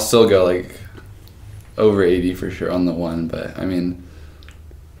 I'll still go like over 80 for sure on the one, but I mean,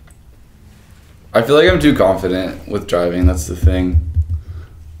 I feel like I'm too confident with driving. That's the thing.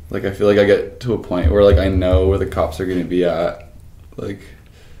 Like, I feel like I get to a point where like I know where the cops are gonna be at. Like,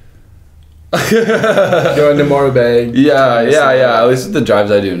 going to Morro Bay. Yeah. At least with the drives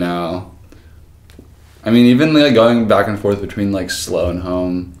I do now. I mean, even like going back and forth between like SLO and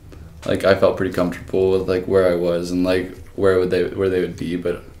home. Like I felt pretty comfortable with like where I was and like where they would be,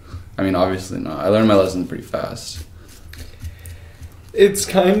 but I mean obviously not. I learned my lesson pretty fast. It's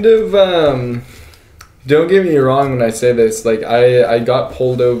kind of don't get me wrong when I say this, like I got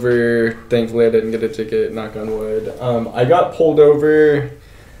pulled over. Thankfully I didn't get a ticket, knock on wood. I got pulled over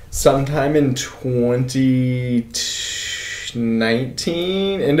sometime in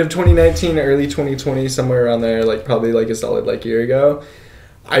 2019, end of 2019, early 2020, somewhere around there, like probably like a solid like year ago.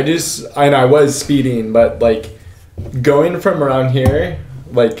 I was speeding, but like going from around here,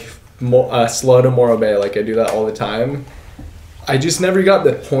 like SLO to Morro Bay, like I do that all the time. I just never got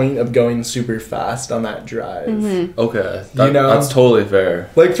the point of going super fast on that drive. Okay. That's totally fair.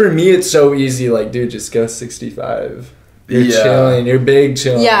 Like, for me, it's so easy. Like, dude, just go 65. You're chilling. You're big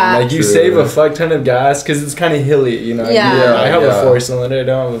chilling. Yeah. Like, you save a fuck ton of gas because it's kind of hilly, you know? Yeah. I have a 4-cylinder. I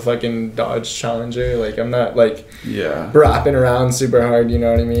don't have a fucking Dodge Challenger. Like, I'm not, like, rapping around super hard, you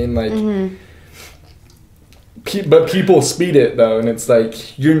know what I mean? Like, but people speed it, though, and it's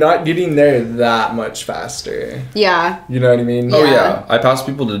like, you're not getting there that much faster. Yeah. You know what I mean? Oh, yeah. I passed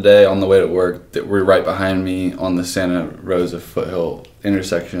people today on the way to work that were right behind me on the Santa Rosa Foothill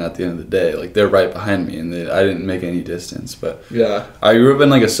intersection at the end of the day. Like, they're right behind me, and I didn't make any distance. But I grew up in,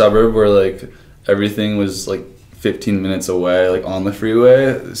 like, a suburb where, like, everything was, like, 15 minutes away, like, on the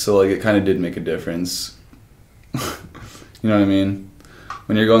freeway. So, like, it kind of did make a difference. You know what I mean?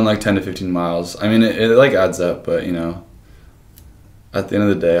 When you're going like 10 to 15 miles, I mean, it like adds up, but you know, at the end of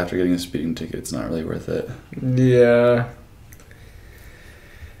the day, after getting a speeding ticket, it's not really worth it. Yeah.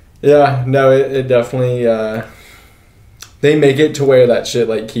 Yeah, no, it definitely, they make it to where that shit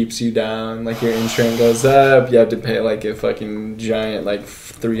like keeps you down, like your insurance goes up, you have to pay like a fucking giant like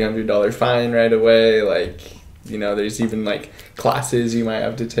 $300 fine right away, like, you know, there's even like classes you might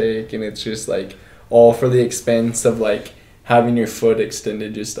have to take, and it's just like all for the expense of like having your foot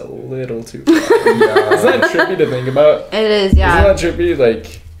extended just a little too far. Isn't that trippy to think about? It is, yeah. Isn't that trippy?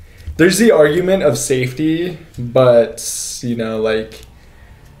 Like, there's the argument of safety, but, you know, like,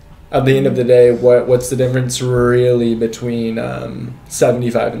 at the end of the day, what's the difference really between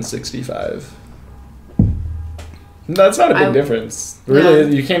 75 and 65? That's not a big difference.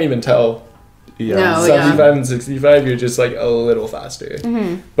 Really, you can't even tell. No, 75 and 65, you're just, like, a little faster.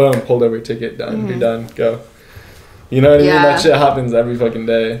 Boom, pulled over ticket, done. You're done, go. You know what I mean? That shit happens every fucking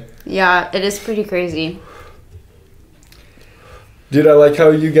day. Yeah, it is pretty crazy. Dude, I like how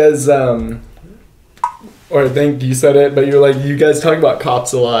you guys, or I think you said it, but you're like, you guys talk about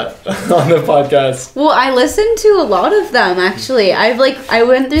cops a lot on the podcast. Well, I listened to a lot of them, actually. I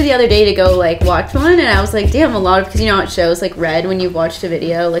went through the other day to go, like, watch one, and I was like, damn, because you know how it shows, like, red when you've watched a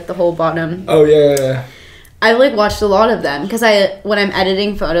video, like, the whole bottom. Oh, yeah. I've, like, watched a lot of them, because when I'm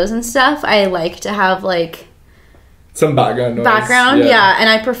editing photos and stuff, I like to have, like, some background noise. Yeah. And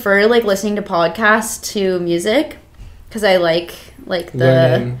I prefer, like, listening to podcasts to music, because I like the...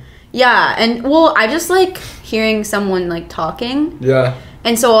 Learning. Yeah, and, well, I just like hearing someone, like, talking. Yeah.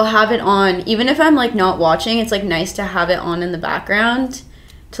 And so I'll have it on, even if I'm, like, not watching, it's, like, nice to have it on in the background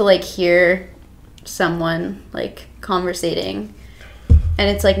to, like, hear someone, like, conversating. And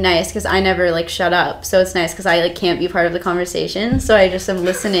it's, like, nice, because I never, like, shut up. So it's nice, because I, like, can't be part of the conversation. So I just am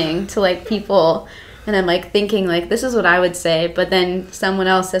listening to, like, people... And I'm, like, thinking, like, this is what I would say, but then someone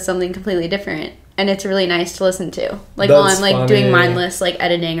else says something completely different. And it's really nice to listen to. Like, while I'm, like, doing mindless, like,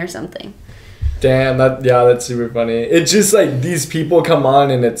 editing or something. Damn, that's super funny. It's just, like, these people come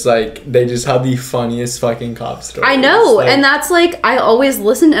on and it's, like, they just have the funniest fucking cop stories. I know, like, and that's, like, I always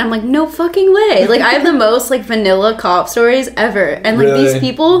listen and I'm, like, no fucking way. Like, I have the most, like, vanilla cop stories ever. And, like, these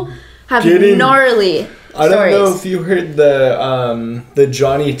people have gnarly I don't know if you heard the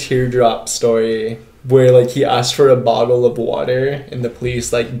Johnny Teardrop story, where, like, he asked for a bottle of water and the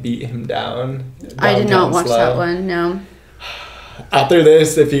police, like, beat him down. I did not watch that one, no. After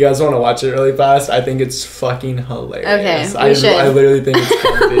this, if you guys want to watch it really fast, I think it's fucking hilarious. Okay, we should. I literally think it's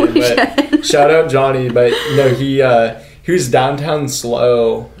comfy. But shout out Johnny. But no, he was downtown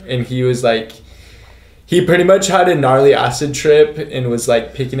SLO, and he was like, he pretty much had a gnarly acid trip and was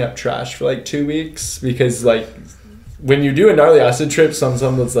like picking up trash for like 2 weeks, because like when you do a gnarly acid trip,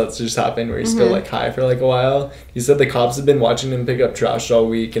 sometimes that's just happen where he's still like high for like a while. He said the cops had been watching him pick up trash all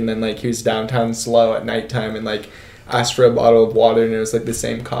week, and then like he was downtown SLO at nighttime and like asked for a bottle of water, and it was like the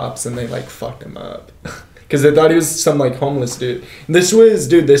same cops, and they like fucked him up because they thought he was some like homeless dude. This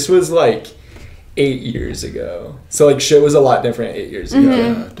was like 8 years ago, so like shit was a lot different 8 years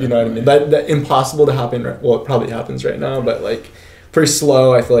ago. You know what I mean? That impossible to happen. Well, it probably happens right now, but like for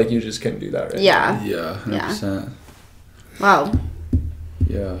SLO, I feel like you just couldn't do that right now. Yeah, 100%. Wow.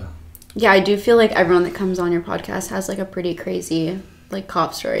 Yeah, I do feel like everyone that comes on your podcast has like a pretty crazy like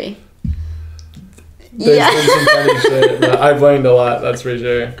cop story. There's been some funny shit, but I've learned a lot, that's for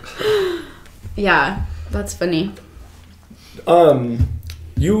sure. Yeah, that's funny.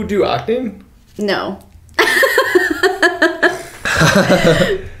 You do acting? No.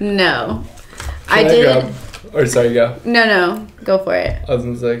 No. I did. Sorry, go. No, go for it. I was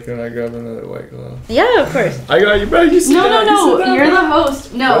gonna say, can I grab another White Claw? Yeah, of course. I got you, bro. You sit down. No. You're the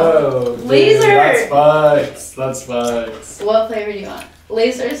host. No. Bro, Laser. Dude, that's facts. What flavor do you want?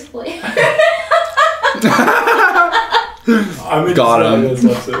 Laser's flavor. I'm got him.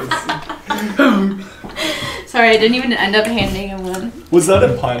 Sorry, I didn't even end up handing him one. Was that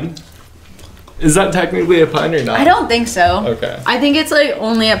a pun? Is that technically a pun or not? I don't think so. Okay. I think it's like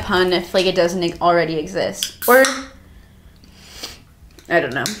only a pun if like it doesn't already exist. Or I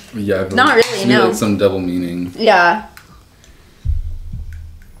don't know. Yeah. Not really, no. Like some double meaning. Yeah.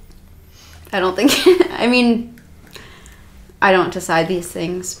 I don't think I mean I don't decide these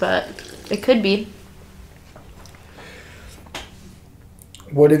things, but it could be.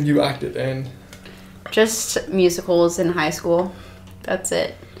 What have you acted in? Just musicals in high school. That's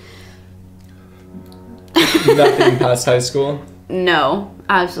it. Nothing past high school? No,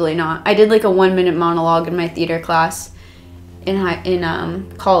 absolutely not. I did like a 1-minute monologue in my theater class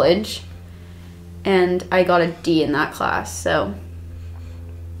in college, and I got a D in that class. So.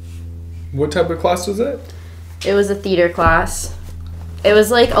 What type of class was it? It was a theater class. It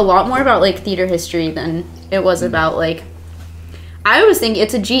was like a lot more about like theater history than it was about like. I was thinking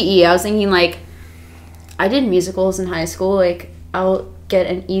it's a GE. I was thinking like, I did musicals in high school. Like I'll get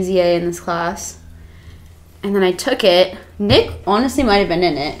an easy A in this class. And then I took it. Nick honestly might have been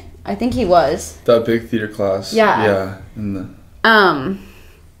in it. I think he was. That big theater class. Yeah. Yeah.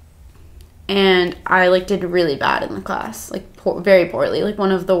 And I like did really bad in the class, like very poorly, like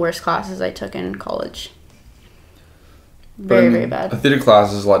one of the worst classes I took in college. Very bad. A theater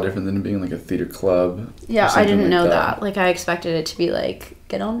class is a lot different than being like a theater club. Yeah, I didn't know that. Like I expected it to be like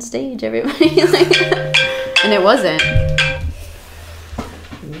get on stage, everybody, like, and it wasn't.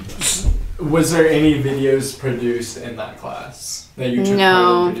 Was there any videos produced in that class that you took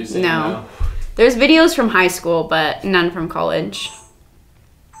part in producing? No. There's videos from high school, but none from college.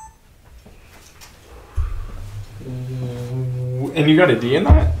 And you got a D in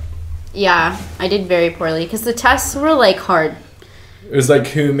that? Yeah, I did very poorly because the tests were like hard. It was like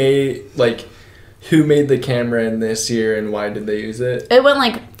who made the camera in this year and why did they use it? It went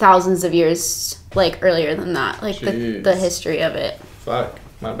like thousands of years like earlier than that, like the history of it. Fuck,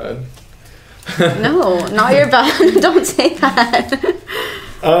 my bad. No, not your bad. Don't say that.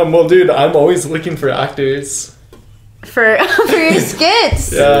 Well, dude, I'm always looking for actors. For your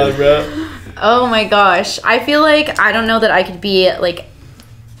skits. Yeah, bro. Oh my gosh. I feel like I don't know that I could be like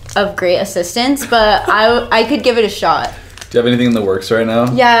of great assistance, but I could give it a shot. Do you have anything in the works right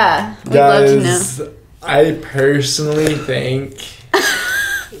now? Yeah. I'd love to know. I personally think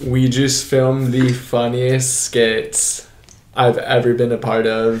we just filmed the funniest skits I've ever been a part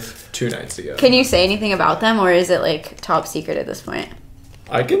of 2 nights ago. Can you say anything about them, or is it like top secret at this point?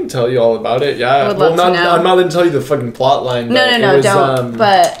 I can tell you all about it. Yeah. I would love to know. I'm not gonna tell you the fucking plot line. No, don't.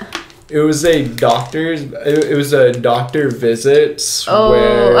 But it was a doctor visit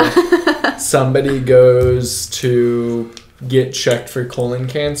where somebody goes to get checked for colon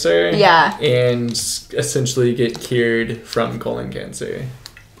cancer. Yeah. And essentially get cured from colon cancer.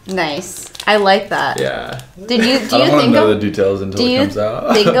 Nice. I like that. Yeah. Do you I don't want to know the details until it comes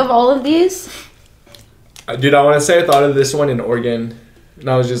out. Do you think of all of these? Dude, I want to say I thought of this one in Oregon. And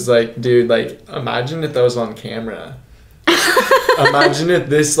I was just like, dude, like, imagine if that was on camera. Imagine if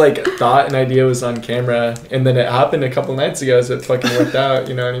this, like, thought and idea was on camera. And then it happened a couple nights ago, so it fucking worked out.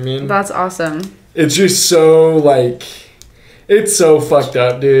 You know what I mean? That's awesome. It's just so, like, it's so fucked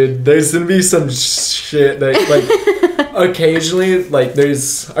up, dude. There's gonna be some shit that, like, occasionally, like, I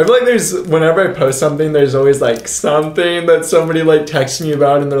feel like whenever I post something, there's always, like, something that somebody, like, texts me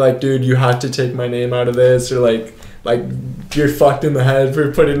about, and they're like, dude, you have to take my name out of this, or, like, you're fucked in the head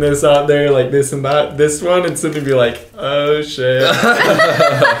for putting this out there, like, this and that. This one, it's gonna be like, oh, shit.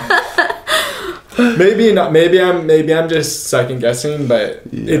 Maybe not. Maybe I'm just second guessing, but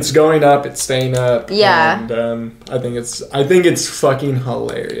it's going up. It's staying up. Yeah. And I think it's fucking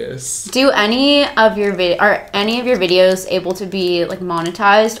hilarious. Are any of your videos able to be like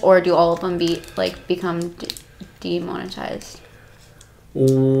monetized, or do all of them become demonetized?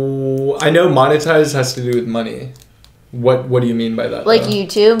 Ooh, I know monetized has to do with money. What do you mean by that? Like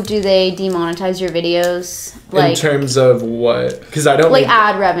YouTube, do they demonetize your videos? In terms of what? Because I don't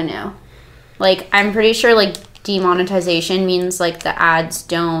ad revenue. Like, I'm pretty sure, like, demonetization means, like, the ads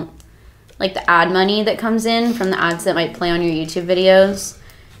don't... Like, the ad money that comes in from the ads that might play on your YouTube videos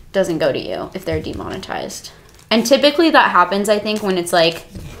doesn't go to you if they're demonetized. And typically that happens, I think, when it's, like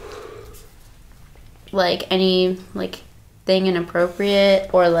any, like, thing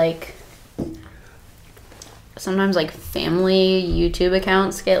inappropriate or, like... Sometimes, like, family YouTube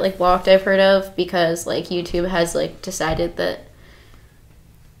accounts get, like, blocked, I've heard of, because, like, YouTube has, like, decided that,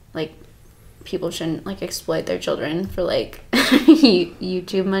 like... people shouldn't like exploit their children for like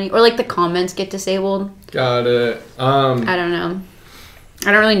YouTube money, or like the comments get disabled. Got it. I don't know.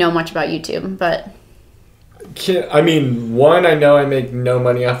 I don't really know much about YouTube, but One, I know I make no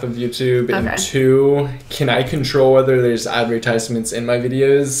money off of YouTube, and two, can I control whether there's advertisements in my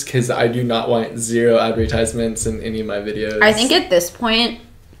videos? Because I do not want 0 advertisements in any of my videos. I think at this point,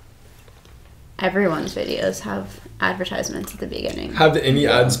 everyone's videos have advertisements at the beginning. Have any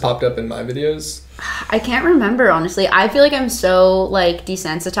ads popped up in my videos? I can't remember, honestly. I feel like I'm so, like,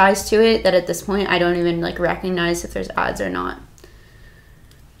 desensitized to it that at this point I don't even, like, recognize if there's ads or not.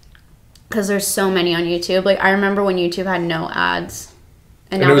 Because there's so many on YouTube. Like, I remember when YouTube had no ads.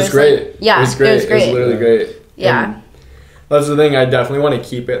 And it was great. Like, yeah, it was great. It was literally great. Yeah. And that's the thing. I definitely want to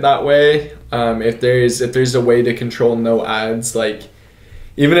keep it that way. If there's a way to control no ads, like,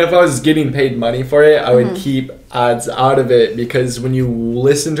 even if I was getting paid money for it, I would keep ads out of it, because when you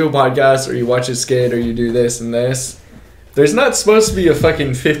listen to a podcast or you watch a skit or you do this and this, there's not supposed to be a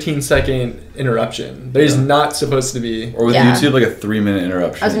fucking 15-second interruption. There's not supposed to be. Or with YouTube, like a 3-minute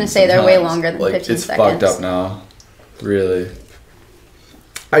interruption. I was going to say, they're way longer than 15 it's seconds. It's fucked up now. Really.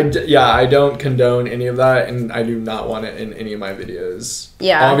 I don't condone any of that, and I do not want it in any of my videos.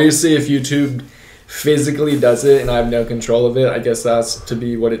 Yeah. Obviously, if YouTube physically does it and I have no control of it, I guess that's to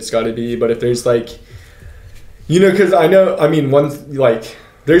be what it's got to be. But if there's, like, because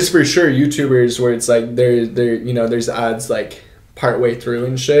there's for sure YouTubers where it's like there's ads like partway through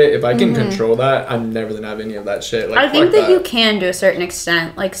and shit. If I can control that, I'm never gonna have any of that shit. Like, I think that you can to a certain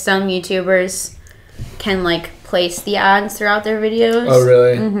extent. Like, some YouTubers can, like, place the ads throughout their videos. Oh,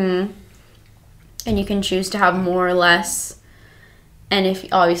 really? And you can choose to have more or less. And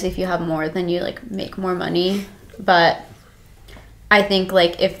if you have more, then you, like, make more money. But I think,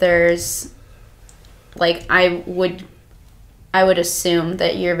 like, if there's, like, I would assume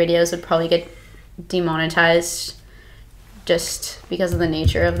that your videos would probably get demonetized just because of the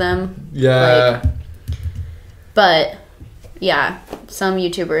nature of them. Yeah. But yeah, some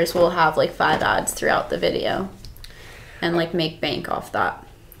YouTubers will have, like, 5 ads throughout the video and, like, make bank off that.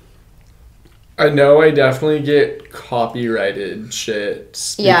 I know I definitely get copyrighted shit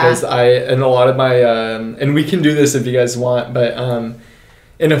because and a lot of my and we can do this if you guys want, but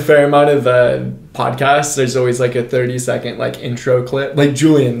in a fair amount of podcasts, there's always, like, a 30-second, like, intro clip, like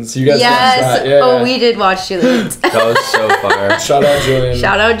Julian's. You guys watched that? Yeah. Oh, we did watch Julian's. That was so fire. Shout out Julian.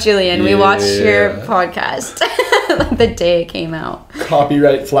 Shout out Julian. We watched your podcast the day it came out.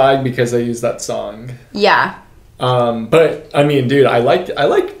 Copyright flag because I used that song. Yeah. But I mean, dude, I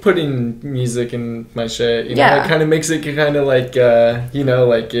like putting music in my shit. You know, it kind of makes it kind of like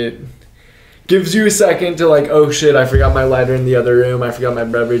like it gives you a second to, like, oh shit, I forgot my lighter in the other room. I forgot my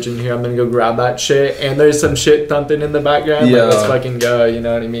beverage in here. I'm gonna go grab that shit. And there's some shit thumping in the background. Yeah. Like, let's fucking go. You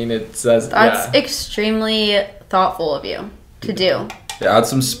know what I mean? It says that's extremely thoughtful of you to do. Yeah, add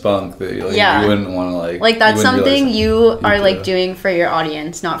some spunk that you wouldn't want to like. Like, that's something you are like doing for your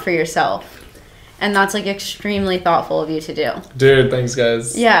audience, not for yourself. And that's, like, extremely thoughtful of you to do. Dude, thanks,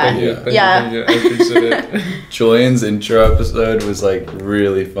 guys. Yeah. Thank you. Thank you. I appreciate it. Julian's intro episode was, like,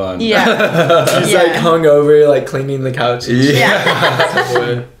 really fun. Yeah. He's like hungover, like, cleaning the couch and shit.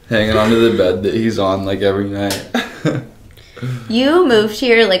 Yeah. Hanging onto the bed that he's on, like, every night. You moved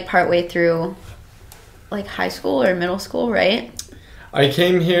here, like, partway through, like, high school or middle school, right? I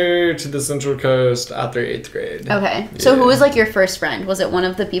came here to the Central Coast after 8th grade. Okay. So who was, like, your first friend? Was it one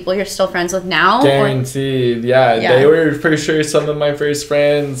of the people you're still friends with now? Guaranteed. Yeah, they were for sure some of my first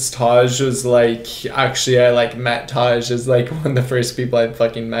friends. Taj was, like, actually, I, like, met Taj as, like, one of the first people I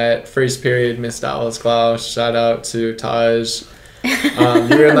fucking met. First period, Miss Dallas class. Shout out to Taj. We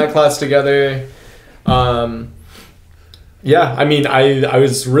were in that class together. Yeah, I mean, I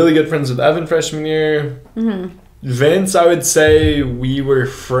was really good friends with Evan freshman year. Mm-hmm. Vince, I would say we were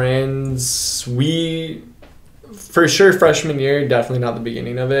friends. For sure, freshman year, definitely not the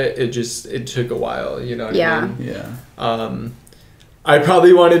beginning of it. It took a while, you know what I mean? Yeah. I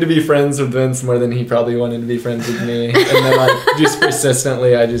probably wanted to be friends with Vince more than he probably wanted to be friends with me. And then, like, just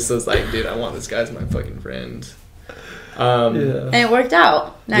persistently, I just was like, dude, I want this guy as my fucking friend. And it worked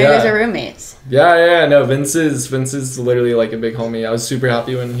out. Now you guys are roommates. Yeah. No, Vince is literally, like, a big homie. I was super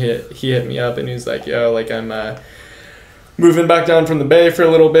happy when he hit me up and he was like, yo, like, I'm moving back down from the Bay for a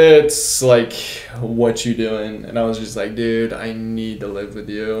little bit. Like, what you doing? And I was just like, dude, I need to live with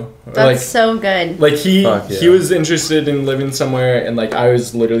you. That's, like, so good. Like, he was interested in living somewhere, and, like, I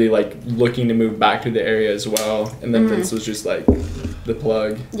was literally, like, looking to move back to the area as well. And then Vince was just like the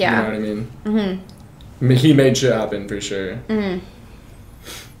plug. Yeah. You know what I mean? Mm-hmm. He made shit happen for sure. Mm-hmm.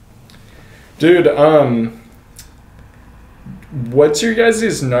 Dude, what's your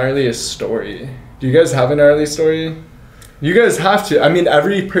guys' gnarliest story? Do you guys have a gnarly story? You guys have to. I mean,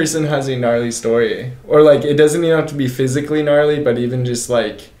 every person has a gnarly story. Or, like, it doesn't even have to be physically gnarly, but even just,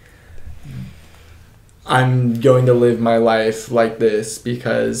 like, I'm going to live my life like this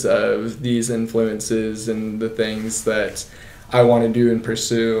because of these influences and the things that I want to do and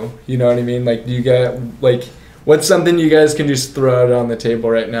pursue. You know what I mean? Like, you get, like, what's something you guys can just throw out on the table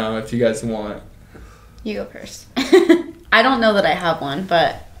right now if you guys want? You go first. I don't know that I have one,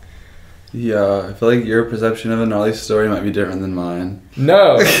 but... Yeah, I feel like your perception of a gnarly story might be different than mine.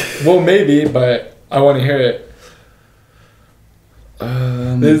 No. Well, maybe, but I want to hear it.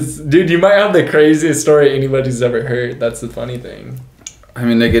 Dude, you might have the craziest story anybody's ever heard. That's the funny thing. I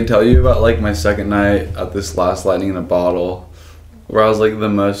mean, I could tell you about, like, my second night at this last Lightning in a Bottle, where I was, like, the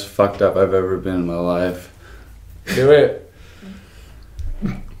most fucked up I've ever been in my life. Do it.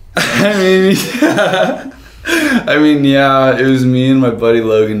 I mean, yeah, it was me and my buddy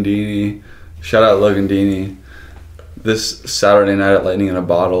Logan Deeney. Shout out Logan Deeney. This Saturday night at Lightning in a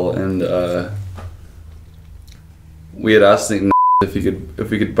Bottle, and we had asked Nick if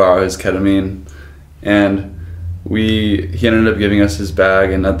we could borrow his ketamine, and he ended up giving us his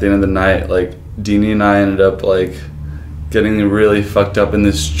bag. And at the end of the night, like, Deeney and I ended up, like, getting really fucked up in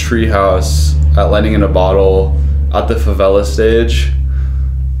this treehouse at Lightning in a Bottle at the favela stage.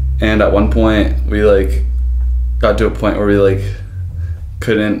 And at one point, we, like, got to a point where we, like,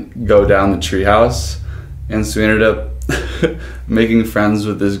 couldn't go down the treehouse, and so we ended up making friends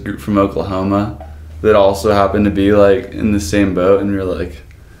with this group from Oklahoma that also happened to be, like, in the same boat. And we were like,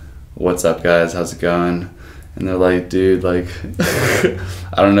 "What's up, guys? How's it going?" And they're like, "Dude, like,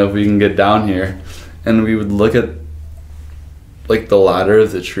 I don't know if we can get down here." And we would look at, like, the ladder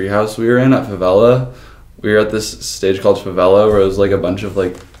of the treehouse we were in at Favela. We were at this stage called Favela, where it was, like, a bunch of,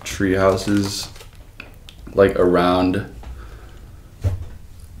 like, tree houses, like, around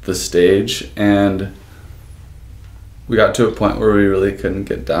the stage, and we got to a point where we really couldn't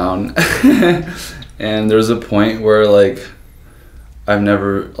get down. And there was a point where, like,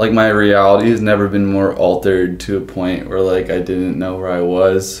 my reality has never been more altered to a point where, like, I didn't know where I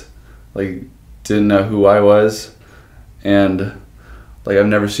was, like, didn't know who I was, and, like, I've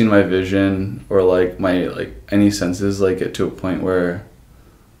never seen my vision or, like, my, like, any senses, like, get to a point where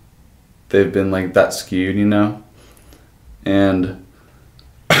they've been, like, that skewed, you know? And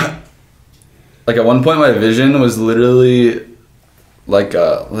like, at one point my vision was literally like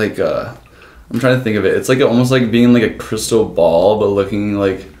I'm trying to think of it. It's like almost like being like a crystal ball, but looking,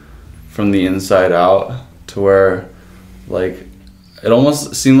 like, from the inside out, to where, like, it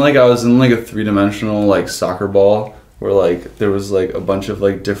almost seemed like I was in, like, a 3-dimensional, like, soccer ball, where, like, there was, like, a bunch of,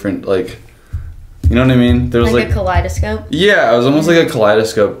 like, different, like, you know what I mean? There was, like a kaleidoscope? Yeah, it was almost like a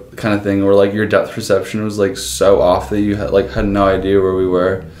kaleidoscope kind of thing, where, like, your depth perception was, like, so off that you had no idea where we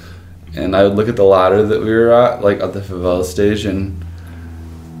were. And I would look at the ladder that we were at, like, at the favela stage, and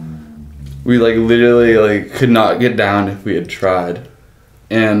we, like, literally, like, could not get down if we had tried.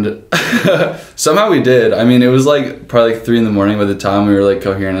 And somehow we did. I mean, it was, like, probably, like, 3 in the morning by the time we were, like,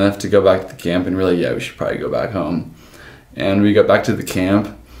 coherent enough to go back to the camp, and we were like, yeah, we should probably go back home. And we got back to the camp,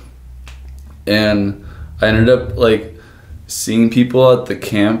 and I ended up, like, seeing people at the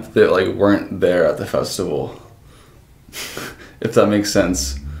camp that, like, weren't there at the festival. If that makes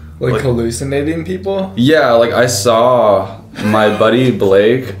sense. Like, hallucinating people? Yeah, like, I saw my buddy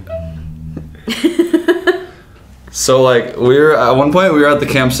Blake. So, like, at one point we were at the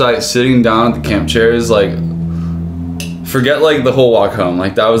campsite sitting down at the camp chairs, like, forget, like, the whole walk home.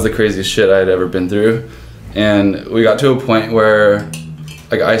 Like, that was the craziest shit I had ever been through. And we got to a point where,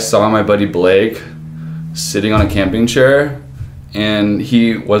 like, I saw my buddy Blake sitting on a camping chair, and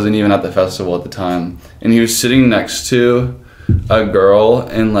he wasn't even at the festival at the time. And he was sitting next to a girl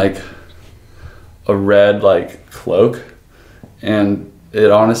in, like, a red, like, cloak. And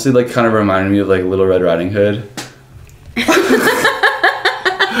it honestly, like, kind of reminded me of, like, Little Red Riding Hood.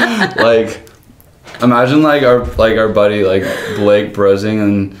 Like, imagine, like, our buddy, like, Blake brosing,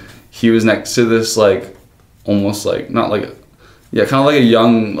 and he was next to this, like, almost, like, not like, yeah, kind of like a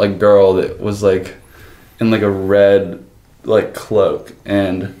young, like, girl that was, like, in, like, a red, like, cloak.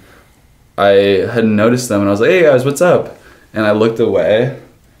 And I had noticed them, and I was like, "Hey guys, what's up?" And I looked away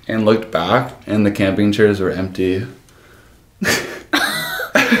and looked back, and the camping chairs were empty.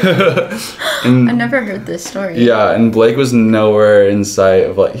 I've never heard this story. Yeah, and Blake was nowhere in sight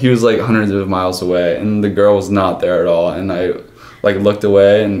of, like, he was, like, hundreds of miles away, and the girl was not there at all. And I, like, looked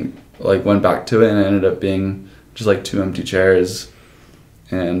away and, like, went back to it, and it ended up being just, like, 2 empty chairs.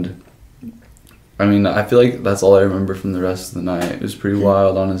 And I mean, I feel like that's all I remember from the rest of the night. It was pretty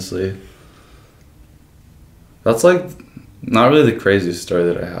wild, honestly. That's, like, not really the craziest story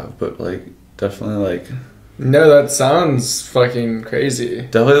that I have, but, like, definitely, like... No, that sounds fucking crazy.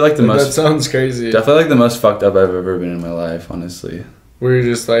 Definitely, like, the most... That sounds crazy. Definitely, like, the most fucked up I've ever been in my life, honestly. We were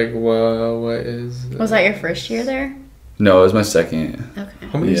just like, well, what is that? Was that your first year there? No, it was my second. Okay.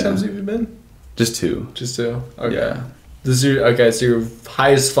 How many times have you been? Just 2. Just 2? Okay. Yeah. So you're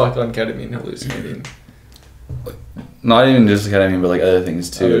high as fuck on ketamine, hallucinating. Not even just ketamine, but like other things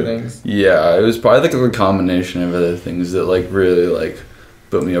too. Other things? Yeah, it was probably like a combination of other things that like really like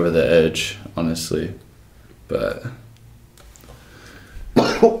put me over the edge, honestly. But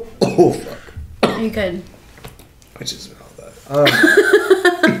oh fuck. Are you good? I just smelled that.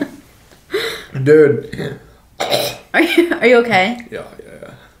 Dude. Are you okay? Yeah.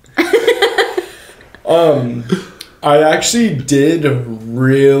 I actually did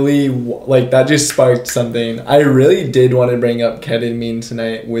really like that. Just sparked something. I really did want to bring up ketamine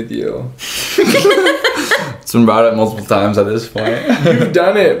tonight with you. It's been brought up multiple times at this point. You've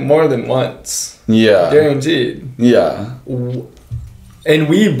done it more than once. Yeah. Guaranteed. Yeah. And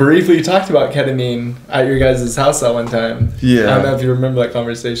we briefly talked about ketamine at your guys' house that one time. Yeah. I don't know if you remember that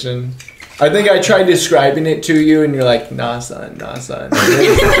conversation. I think I tried describing it to you, and you're like, nah, son.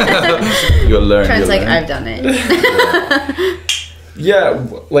 You'll learn. Trent's like, I've done it. Yeah,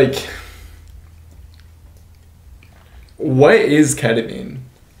 like, what is ketamine?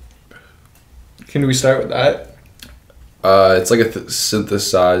 Can we start with that? It's like a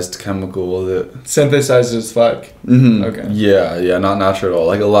synthesized chemical that... Synthesized as fuck. Mm-hmm. Okay. Yeah, not natural at all.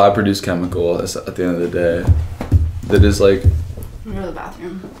 Like a lab-produced chemical at the end of the day. That is like... I'm going to the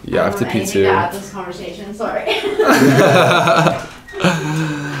bathroom. Yeah, I have to pee too. To add this conversation, sorry.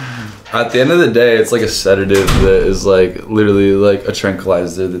 At the end of the day, it's like a sedative that is like literally like a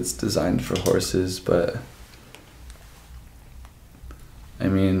tranquilizer that's designed for horses, but I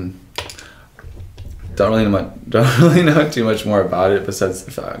mean, don't really know too much more about it besides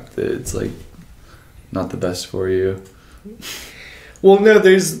the fact that it's like not the best for you. Well, no,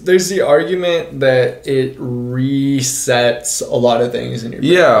 there's the argument that it resets a lot of things in your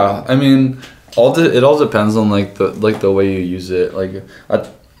brain. Yeah, I mean, it all depends on like the way you use it. Like,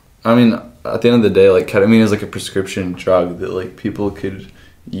 I mean, at the end of the day, like ketamine is like a prescription drug that like people could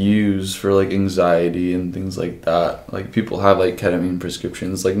use for like anxiety and things like that. Like people have like ketamine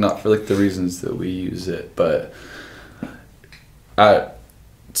prescriptions, like not for like the reasons that we use it, but at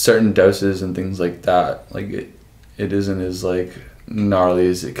certain doses and things like that, like it isn't as like gnarly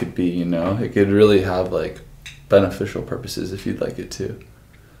as it could be, you know. It could really have like beneficial purposes if you'd like it to.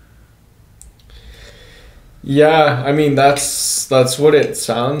 Yeah, I mean that's what it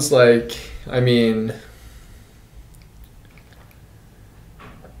sounds like. I mean,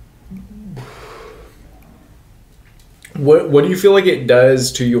 what do you feel like it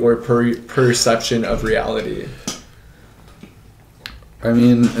does to your perception of reality? I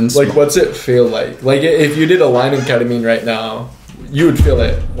mean, like what's it feel like? Like if you did a line of ketamine right now, you would feel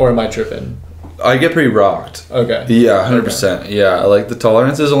it, or am I tripping? I get pretty rocked. Okay. Yeah, 100%. Okay. Yeah, like the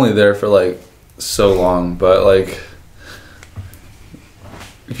tolerance is only there for like so long, but like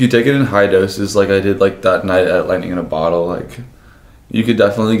if you take it in high doses, like I did like that night at Lightning in a Bottle, like you could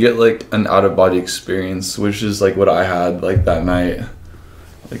definitely get like an out of body experience, which is like what I had like that night.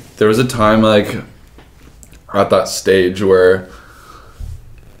 Like there was a time like at that stage where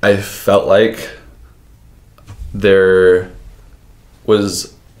I felt like there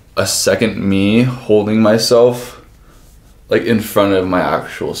was a second me holding myself like in front of my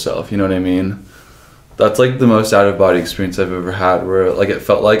actual self, you know what I mean? That's like the most out of body experience I've ever had, where like it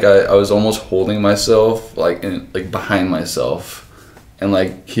felt like I was almost holding myself like in like behind myself and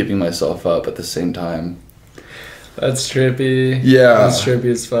like keeping myself up at the same time. That's trippy. Yeah. That's trippy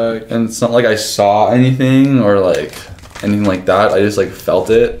as fuck. And it's not like I saw anything or like anything like that. I just like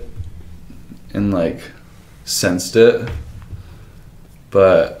felt it and like sensed it.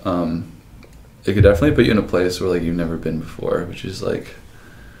 But it could definitely put you in a place where like you've never been before, which is like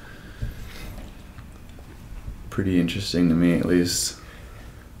pretty interesting to me, at least.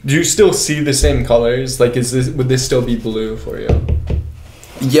 Do you still see the same colors? Like, would this still be blue for you?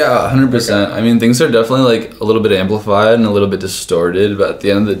 Yeah, 100%. Okay. I mean, things are definitely like a little bit amplified and a little bit distorted, but at the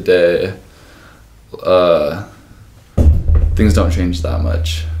end of the day, things don't change that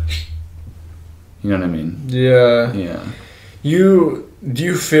much. You know what I mean? Yeah. Yeah. Do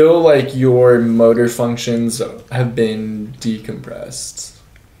you feel like your motor functions have been decompressed?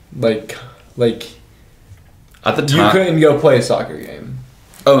 Like at the time you couldn't go play a soccer game.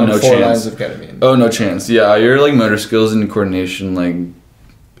 Oh, no 4 chance. lines of ketamine. Oh, no chance. Yeah, your like motor skills and coordination like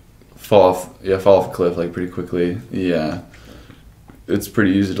fall off a cliff like pretty quickly. Yeah. It's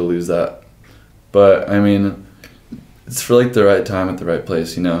pretty easy to lose that. But I mean, it's for like the right time at the right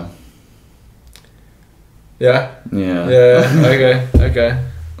place, you know. Yeah. Yeah. Yeah. Okay.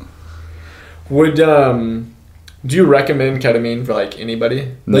 Would Do you recommend ketamine for like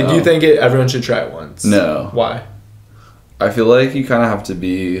anybody? Like, No. do you think everyone should try it once? No. Why? I feel like you kind of have to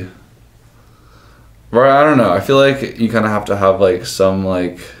be. Or I don't know. I feel like you kind of have to have like some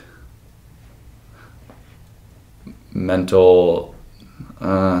like mental. You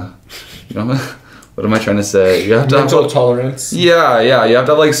know, what am I trying to say? You have to Mental have tolerance. Yeah. You have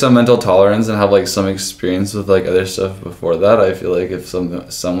to have like some mental tolerance and have like some experience with like other stuff before that. I feel like if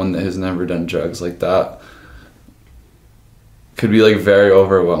someone that has never done drugs like that could be like very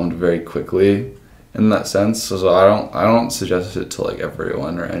overwhelmed very quickly in that sense. So I don't suggest it to like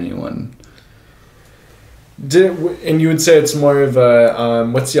everyone or anyone. And you would say it's more of a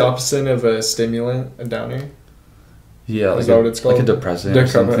what's the opposite of a stimulant, a downer? Yeah, Is that what it's called? Like a depressant or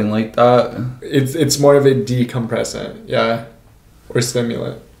something like that. It's more of a decompressant, yeah, or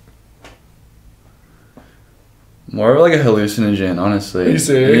stimulant. More of like a hallucinogen, honestly. Are you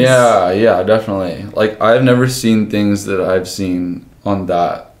serious? Yeah, definitely. Like I've never seen things that I've seen on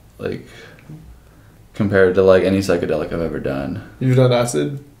that, like compared to like any psychedelic I've ever done. You've done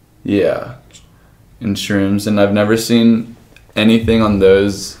acid? Yeah. And shrooms, and I've never seen anything on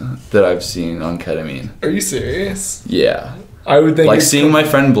those that I've seen on ketamine. Are you serious? Yeah. I would think like seeing my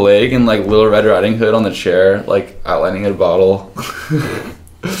friend Blake and like Little Red Riding Hood on the chair, like outlining a bottle.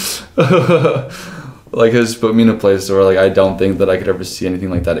 Like has put me in a place where like I don't think that I could ever see anything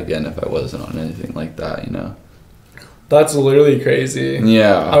like that again if I wasn't on anything like that, you know. That's literally crazy.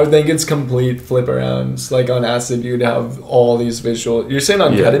 Yeah. I would think it's complete flip arounds. Like on acid, you'd have all these visuals. You're saying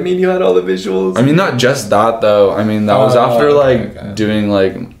on ketamine you had all the visuals? I mean, not just that though. I mean, that was after like okay. doing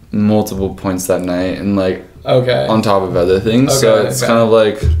like multiple points that night and like on top of other things. So it's kind of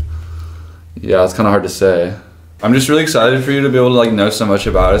like, yeah, it's kind of hard to say. I'm just really excited for you to be able to like know so much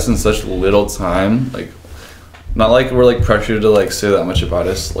about us in such little time. Like, not like we're like pressured to like say that much about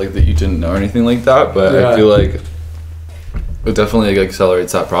us, like that you didn't know or anything like that. But I feel like it definitely like,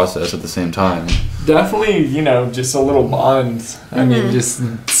 accelerates that process at the same time. Definitely, you know, just a little bond. I mean, just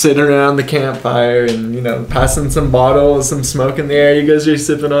sitting around the campfire and, you know, passing some bottles, some smoke in the air. You guys are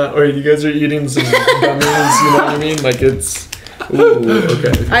sipping on, or you guys are eating some gummies, you know what I mean? Like it's, ooh,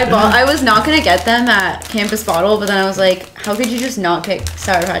 okay. I was not going to get them at Campus Bottle, but then I was like, how could you just not pick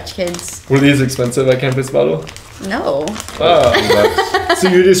Sour Patch Kids? Were these expensive at Campus Bottle? No. Oh. So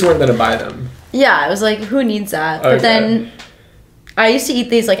you just weren't going to buy them? Yeah, I was like, who needs that? But then I used to eat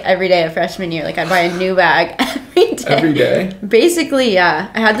these like every day of freshman year. Like I'd buy a new bag every day. Every day? Basically,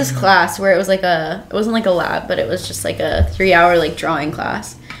 yeah. I had this class where it was like it wasn't like a lab, but it was just like a 3-hour like drawing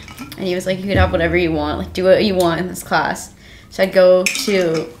class. And he was like, you could have whatever you want, like do what you want in this class. So I'd go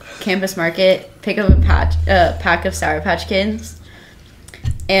to Campus Market, pick up a pack of Sour Patch Kids,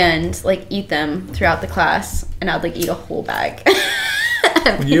 and like eat them throughout the class. And I'd like eat a whole bag.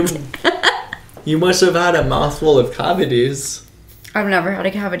 You must have had a mouthful of cavities. I've never had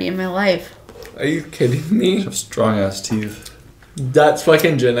a cavity in my life. Are you kidding me? You have strong ass teeth. That's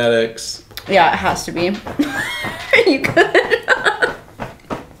fucking genetics. Yeah, it has to be. You could.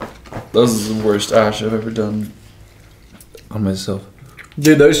 That was the worst ash I've ever done on myself.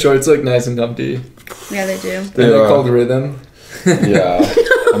 Dude, those shorts look nice and comfy. Yeah, they do. They're called Rhythm. Yeah,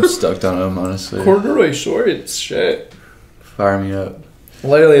 I'm stoked on them, honestly. Corduroy shorts, shit. Fire me up.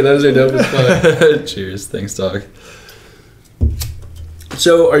 Literally, those are dope as fuck. Cheers, thanks, dog.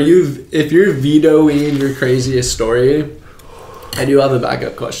 So, if you're vetoing your craziest story, I do have a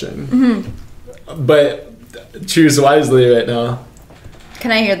backup question. Mm-hmm. But choose wisely right now.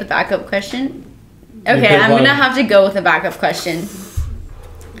 Can I hear the backup question? Okay, I'm going to have to go with a backup question.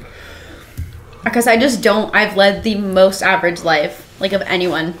 Because I've led the most average life, like, of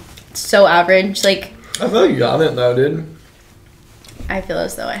anyone. So average, like... I feel like you haven't, though, dude. I feel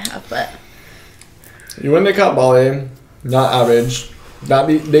as though I have, but... You went to Cal Poly, not average.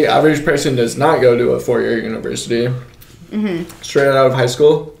 The average person does not go to a 4-year university. Mm-hmm. Straight out of high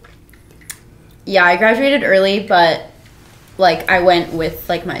school. Yeah, I graduated early, but, like, I went with,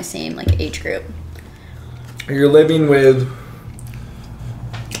 like, my same, like, age group. You're living with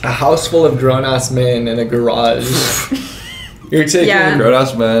a house full of grown-ass men in a garage. You're taking...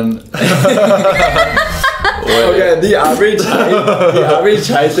 Grown-ass men. Okay, the average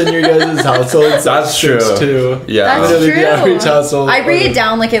height in your guys' household. That's true. 6'2". Yeah, that's true. The average household. I bring it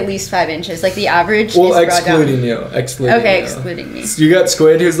down like at least 5 inches. Like the average. Well, is brought down. excluding me. So you got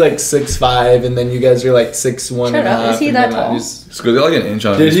Squid, who's like 6'5", and then you guys are like 6'1". Shut up! Is he that tall? Squid got like an inch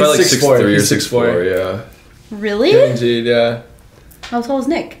on him. Dude, he's probably like 6'4". 6'3" He's or 6'4". Yeah. Really? Guaranteed, yeah. How tall is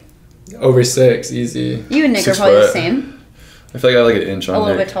Nick? Over 6, easy. You and Nick 6 are probably foot. the same. I feel like I have like an inch on A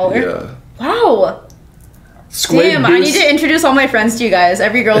little Nick. bit taller? Yeah. Wow. Damn, I need to introduce all my friends to you guys.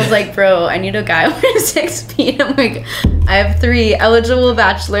 Every girl's like, bro, I need a guy over 6 feet. I'm like, I have 3 eligible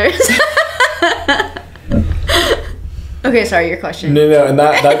bachelors. Okay, sorry, your question. No, and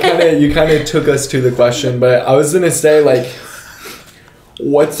that kind of, you kind of took us to the question, but I was gonna say, like,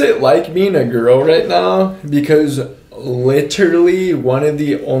 what's it like being a girl right now? Because literally one of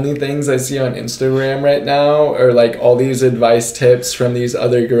the only things I see on Instagram right now are like all these advice tips from these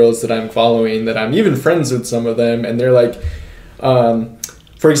other girls that I'm following, that I'm even friends with some of them, and they're like,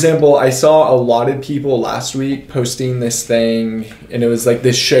 for example, I saw a lot of people last week posting this thing, and it was like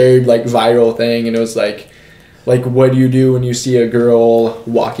this shared like viral thing, and it was like what do you do when you see a girl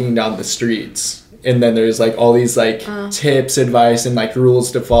walking down the streets? And then there's like all these like tips, advice, and like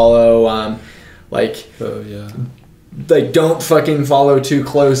rules to follow, like don't fucking follow too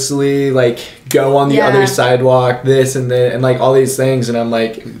closely, like go on the other sidewalk, this and that, and like all these things. And I'm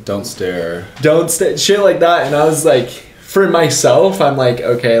like, don't stare, shit like that. And I was like, for myself, I'm like,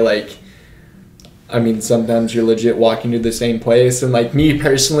 okay, like, I mean, sometimes you're legit walking to the same place, and like me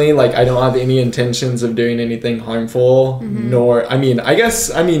personally, like I don't have any intentions of doing anything harmful, nor, I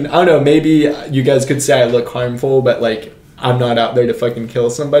don't know, maybe you guys could say I look harmful, but like I'm not out there to fucking kill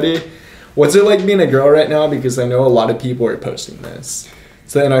somebody. What's it like being a girl right now? Because I know a lot of people are posting this.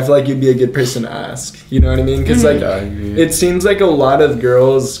 So then I feel like you'd be a good person to ask. You know what I mean? Because like, it seems like a lot of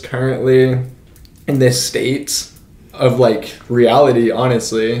girls currently in this state of like reality,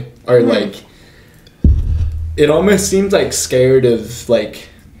 honestly, are like, it almost seems like scared of like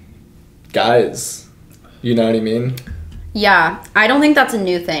guys. You know what I mean? Yeah, I don't think that's a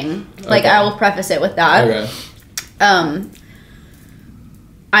new thing. Like, I will preface it with that. Okay.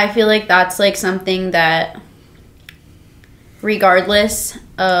 I feel like that's like something that, regardless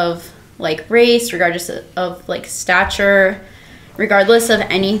of like race, regardless of like stature, regardless of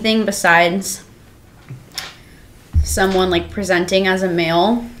anything besides someone like presenting as a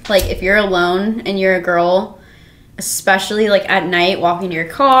male, like if you're alone and you're a girl, especially like at night walking to your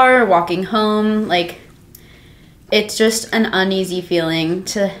car, walking home, like it's just an uneasy feeling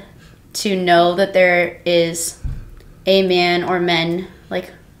to know that there is a man or men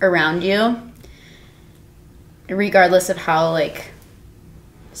like around you, regardless of how like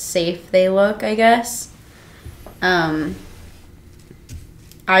safe they look, I guess. I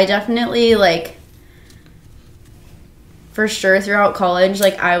definitely like, for sure throughout college,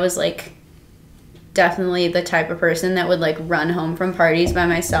 like I was like definitely the type of person that would like run home from parties by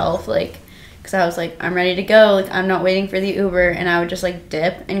myself, like because I was like, I'm ready to go, like I'm not waiting for the Uber, and I would just like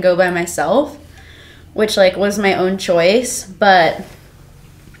dip and go by myself, which like was my own choice. But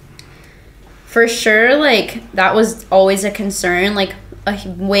for sure, like that was always a concern, like a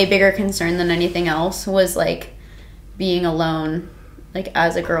way bigger concern than anything else was like being alone, like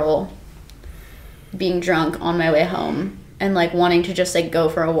as a girl, being drunk on my way home, and like wanting to just like go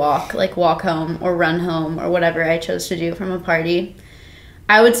for a walk, like walk home or run home or whatever I chose to do from a party.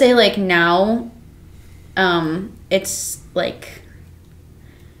 I would say like now, it's like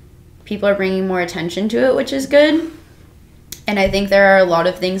people are bringing more attention to it, which is good. And I think there are a lot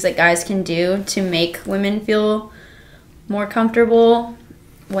of things that guys can do to make women feel more comfortable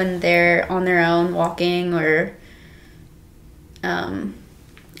when they're on their own walking or on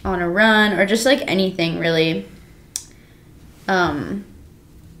a run or just like anything really.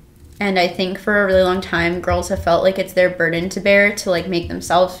 And I think for a really long time, girls have felt like it's their burden to bear to like make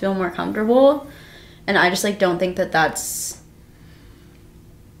themselves feel more comfortable. And I just like don't think that that's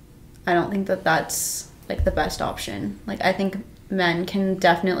like the best option. Like I think men can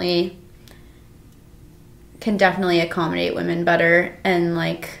definitely accommodate women better and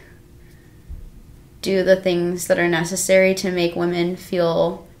like do the things that are necessary to make women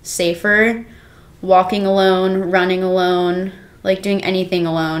feel safer, walking alone, running alone, like doing anything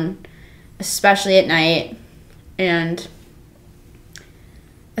alone, especially at night, and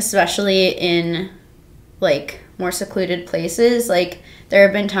especially in like more secluded places. Like there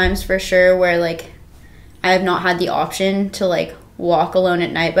have been times for sure where like I have not had the option to like walk alone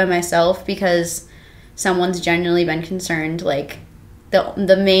at night by myself because someone's genuinely been concerned. Like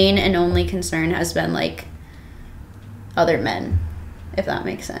the main and only concern has been like other men, if that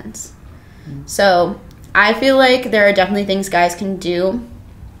makes sense. So I feel like there are definitely things guys can do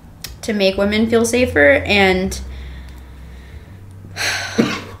to make women feel safer, and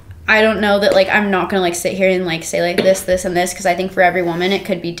I don't know that like I'm not gonna like sit here and like say like this and this, because I think for every woman it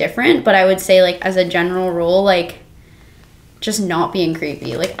could be different, but I would say like as a general rule, like just not being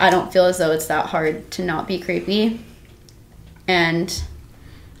creepy. Like I don't feel as though it's that hard to not be creepy, and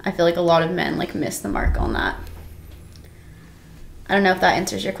I feel like a lot of men like miss the mark on that. I don't know if that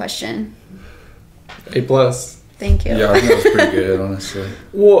answers your question. A+. Thank you. Yeah, I think that was pretty good, honestly.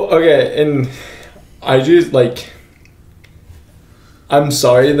 Well, okay, and I just, like, I'm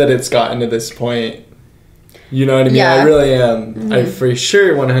sorry that it's gotten to this point. You know what I mean? Yeah. I really am. I for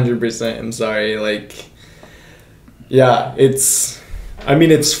sure 100% am sorry. Like, yeah, it's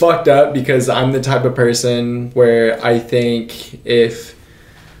fucked up because I'm the type of person where I think if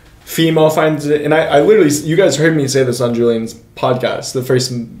female finds it, and I literally, you guys heard me say this on Julian's podcast, the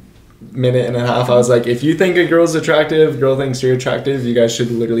first minute and a half, I was like, if you think a girl's attractive, girl thinks you're attractive, you guys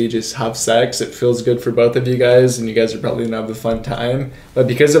should literally just have sex. It feels good for both of you guys, and you guys are probably gonna have a fun time. But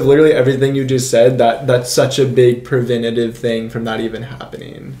because of literally everything you just said, that's such a big preventative thing from that even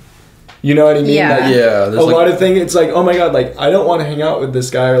happening. You know what I mean? Yeah. Like, Yeah. a lot of things, it's like, oh my god, like, I don't want to hang out with this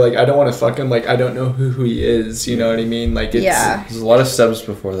guy, or like, I don't want to fuck him, like, I don't know who he is, you know what I mean? Like, it's... Yeah. There's a lot of steps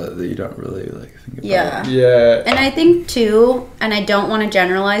before that you don't really, like, think about. Yeah. Yeah. And I think too, and I don't want to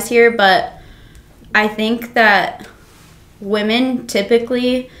generalize here, but I think that women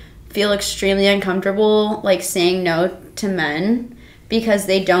typically feel extremely uncomfortable, like, saying no to men because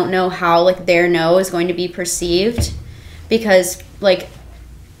they don't know how, like, their no is going to be perceived. Because, like,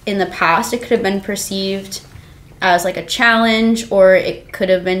 in the past, it could have been perceived as, like, a challenge, or it could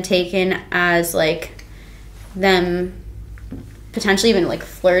have been taken as, like, them potentially even, like,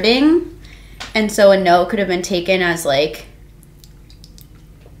 flirting. And so a no could have been taken as, like,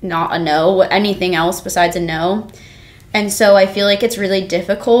 not a no, anything else besides a no. And so I feel like it's really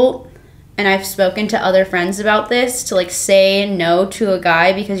difficult, and I've spoken to other friends about this, to, like, say no to a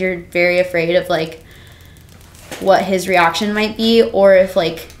guy because you're very afraid of, like, what his reaction might be, or if,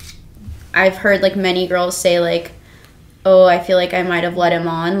 like, I've heard, like, many girls say, like, oh, I feel like I might have let him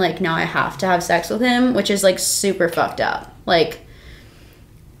on, like, now I have to have sex with him, which is, like, super fucked up. Like,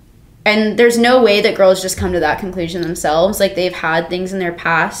 and there's no way that girls just come to that conclusion themselves. Like, they've had things in their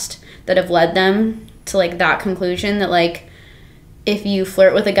past that have led them to, like, that conclusion that, like, if you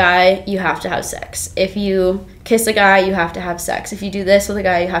flirt with a guy, you have to have sex. If you kiss a guy, you have to have sex. If you do this with a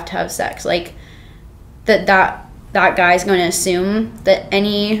guy, you have to have sex. Like, that guy's going to assume that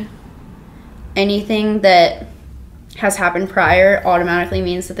anything that has happened prior automatically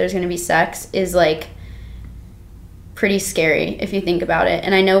means that there's going to be sex is, like, pretty scary if you think about it.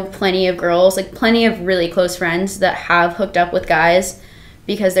 And I know plenty of girls, like, plenty of really close friends that have hooked up with guys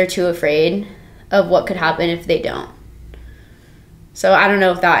because they're too afraid of what could happen if they don't. So I don't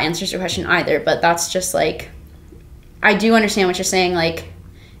know if that answers your question either, but that's just, like, I do understand what you're saying. Like,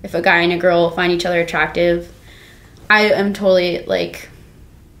 if a guy and a girl find each other attractive, I am totally, like,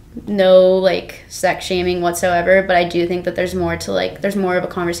 no, like, sex shaming whatsoever, but I do think that there's more to, like, there's more of a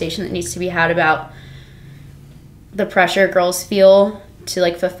conversation that needs to be had about the pressure girls feel to,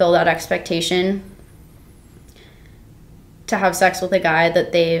 like, fulfill that expectation to have sex with a guy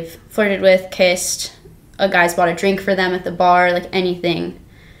that they've flirted with, kissed, a guy's bought a drink for them at the bar, like, anything.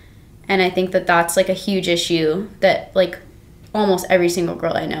 And I think that that's, like, a huge issue that, like, almost every single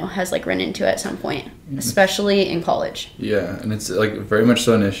girl I know has, like, run into at some point, especially in college. Yeah, and it's, like, very much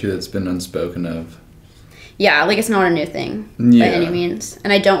so an issue that's been unspoken of. Yeah, like, it's not a new thing by any means.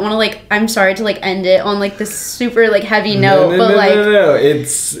 And I don't want to, like, I'm sorry to, like, end it on, like, this super, like, heavy note, No.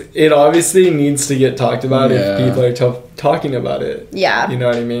 It obviously needs to get talked about if people are talking about it. Yeah. You know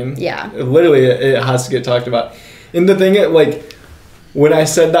what I mean? Yeah. Literally, it has to get talked about. And the thing, like, when I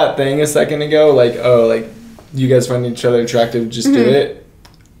said that thing a second ago, like, oh, like, you guys find each other attractive, just do it.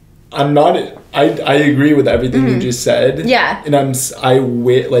 I'm not, I agree with everything you just said. Yeah. And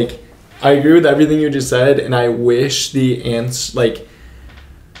I agree with everything you just said, and I wish the answer, like,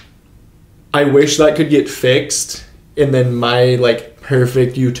 I wish that could get fixed, and then my, like,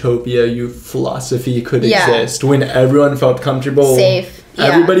 perfect utopia philosophy could exist when everyone felt comfortable. Safe. Yeah.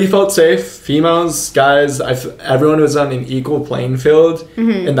 Everybody felt safe. Females, guys, everyone was on an equal playing field,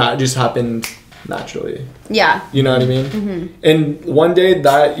 and that just happened naturally. Yeah. You know what I mean? And one day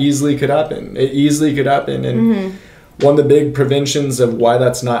that easily could happen. It easily could happen, and one of the big preventions of why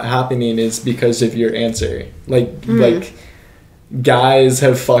that's not happening is because of your answer. Like guys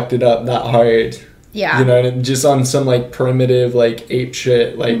have fucked it up that hard. Yeah. You know, and just on some, like, primitive, like, ape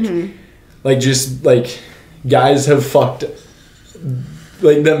shit, like just, like, guys have fucked,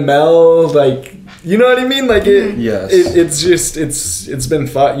 like, the male, like, you know what I mean? Like, it's just, it's been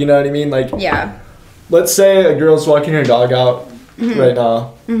fucked, you know what I mean? Like, yeah. Let's say a girl's walking her dog out right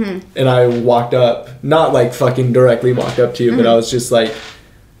now, and I walked up, not, like, fucking directly walked up to you, but I was just like,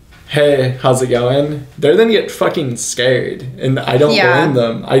 hey, how's it going? They're gonna get fucking scared, and I don't blame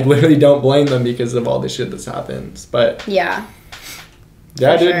them. I literally don't blame them because of all the shit that's happened. But yeah,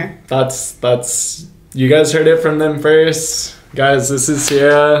 dude, sure. That's you guys heard it from them first, guys. This is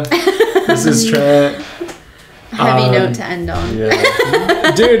Sierra. This is Trent. Heavy note to end on.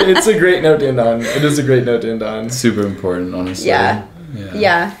 Yeah. Dude, it's a great note to end on. It is a great note to end on. Super important, honestly. Yeah,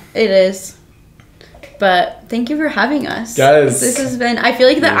 it is. But thank you for having us. Guys. This has been, I feel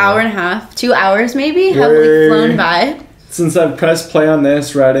like the hour and a half, 2 hours maybe, have like flown by. Since I've pressed play on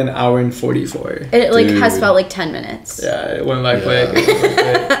this, we're at an hour and 44. It like has felt like 10 minutes. Yeah, it went by quick.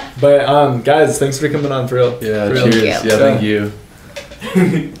 But guys, thanks for coming on for real. Yeah, for real. cheers. Yeah, thank you.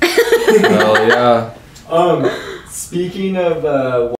 Well, yeah. Speaking of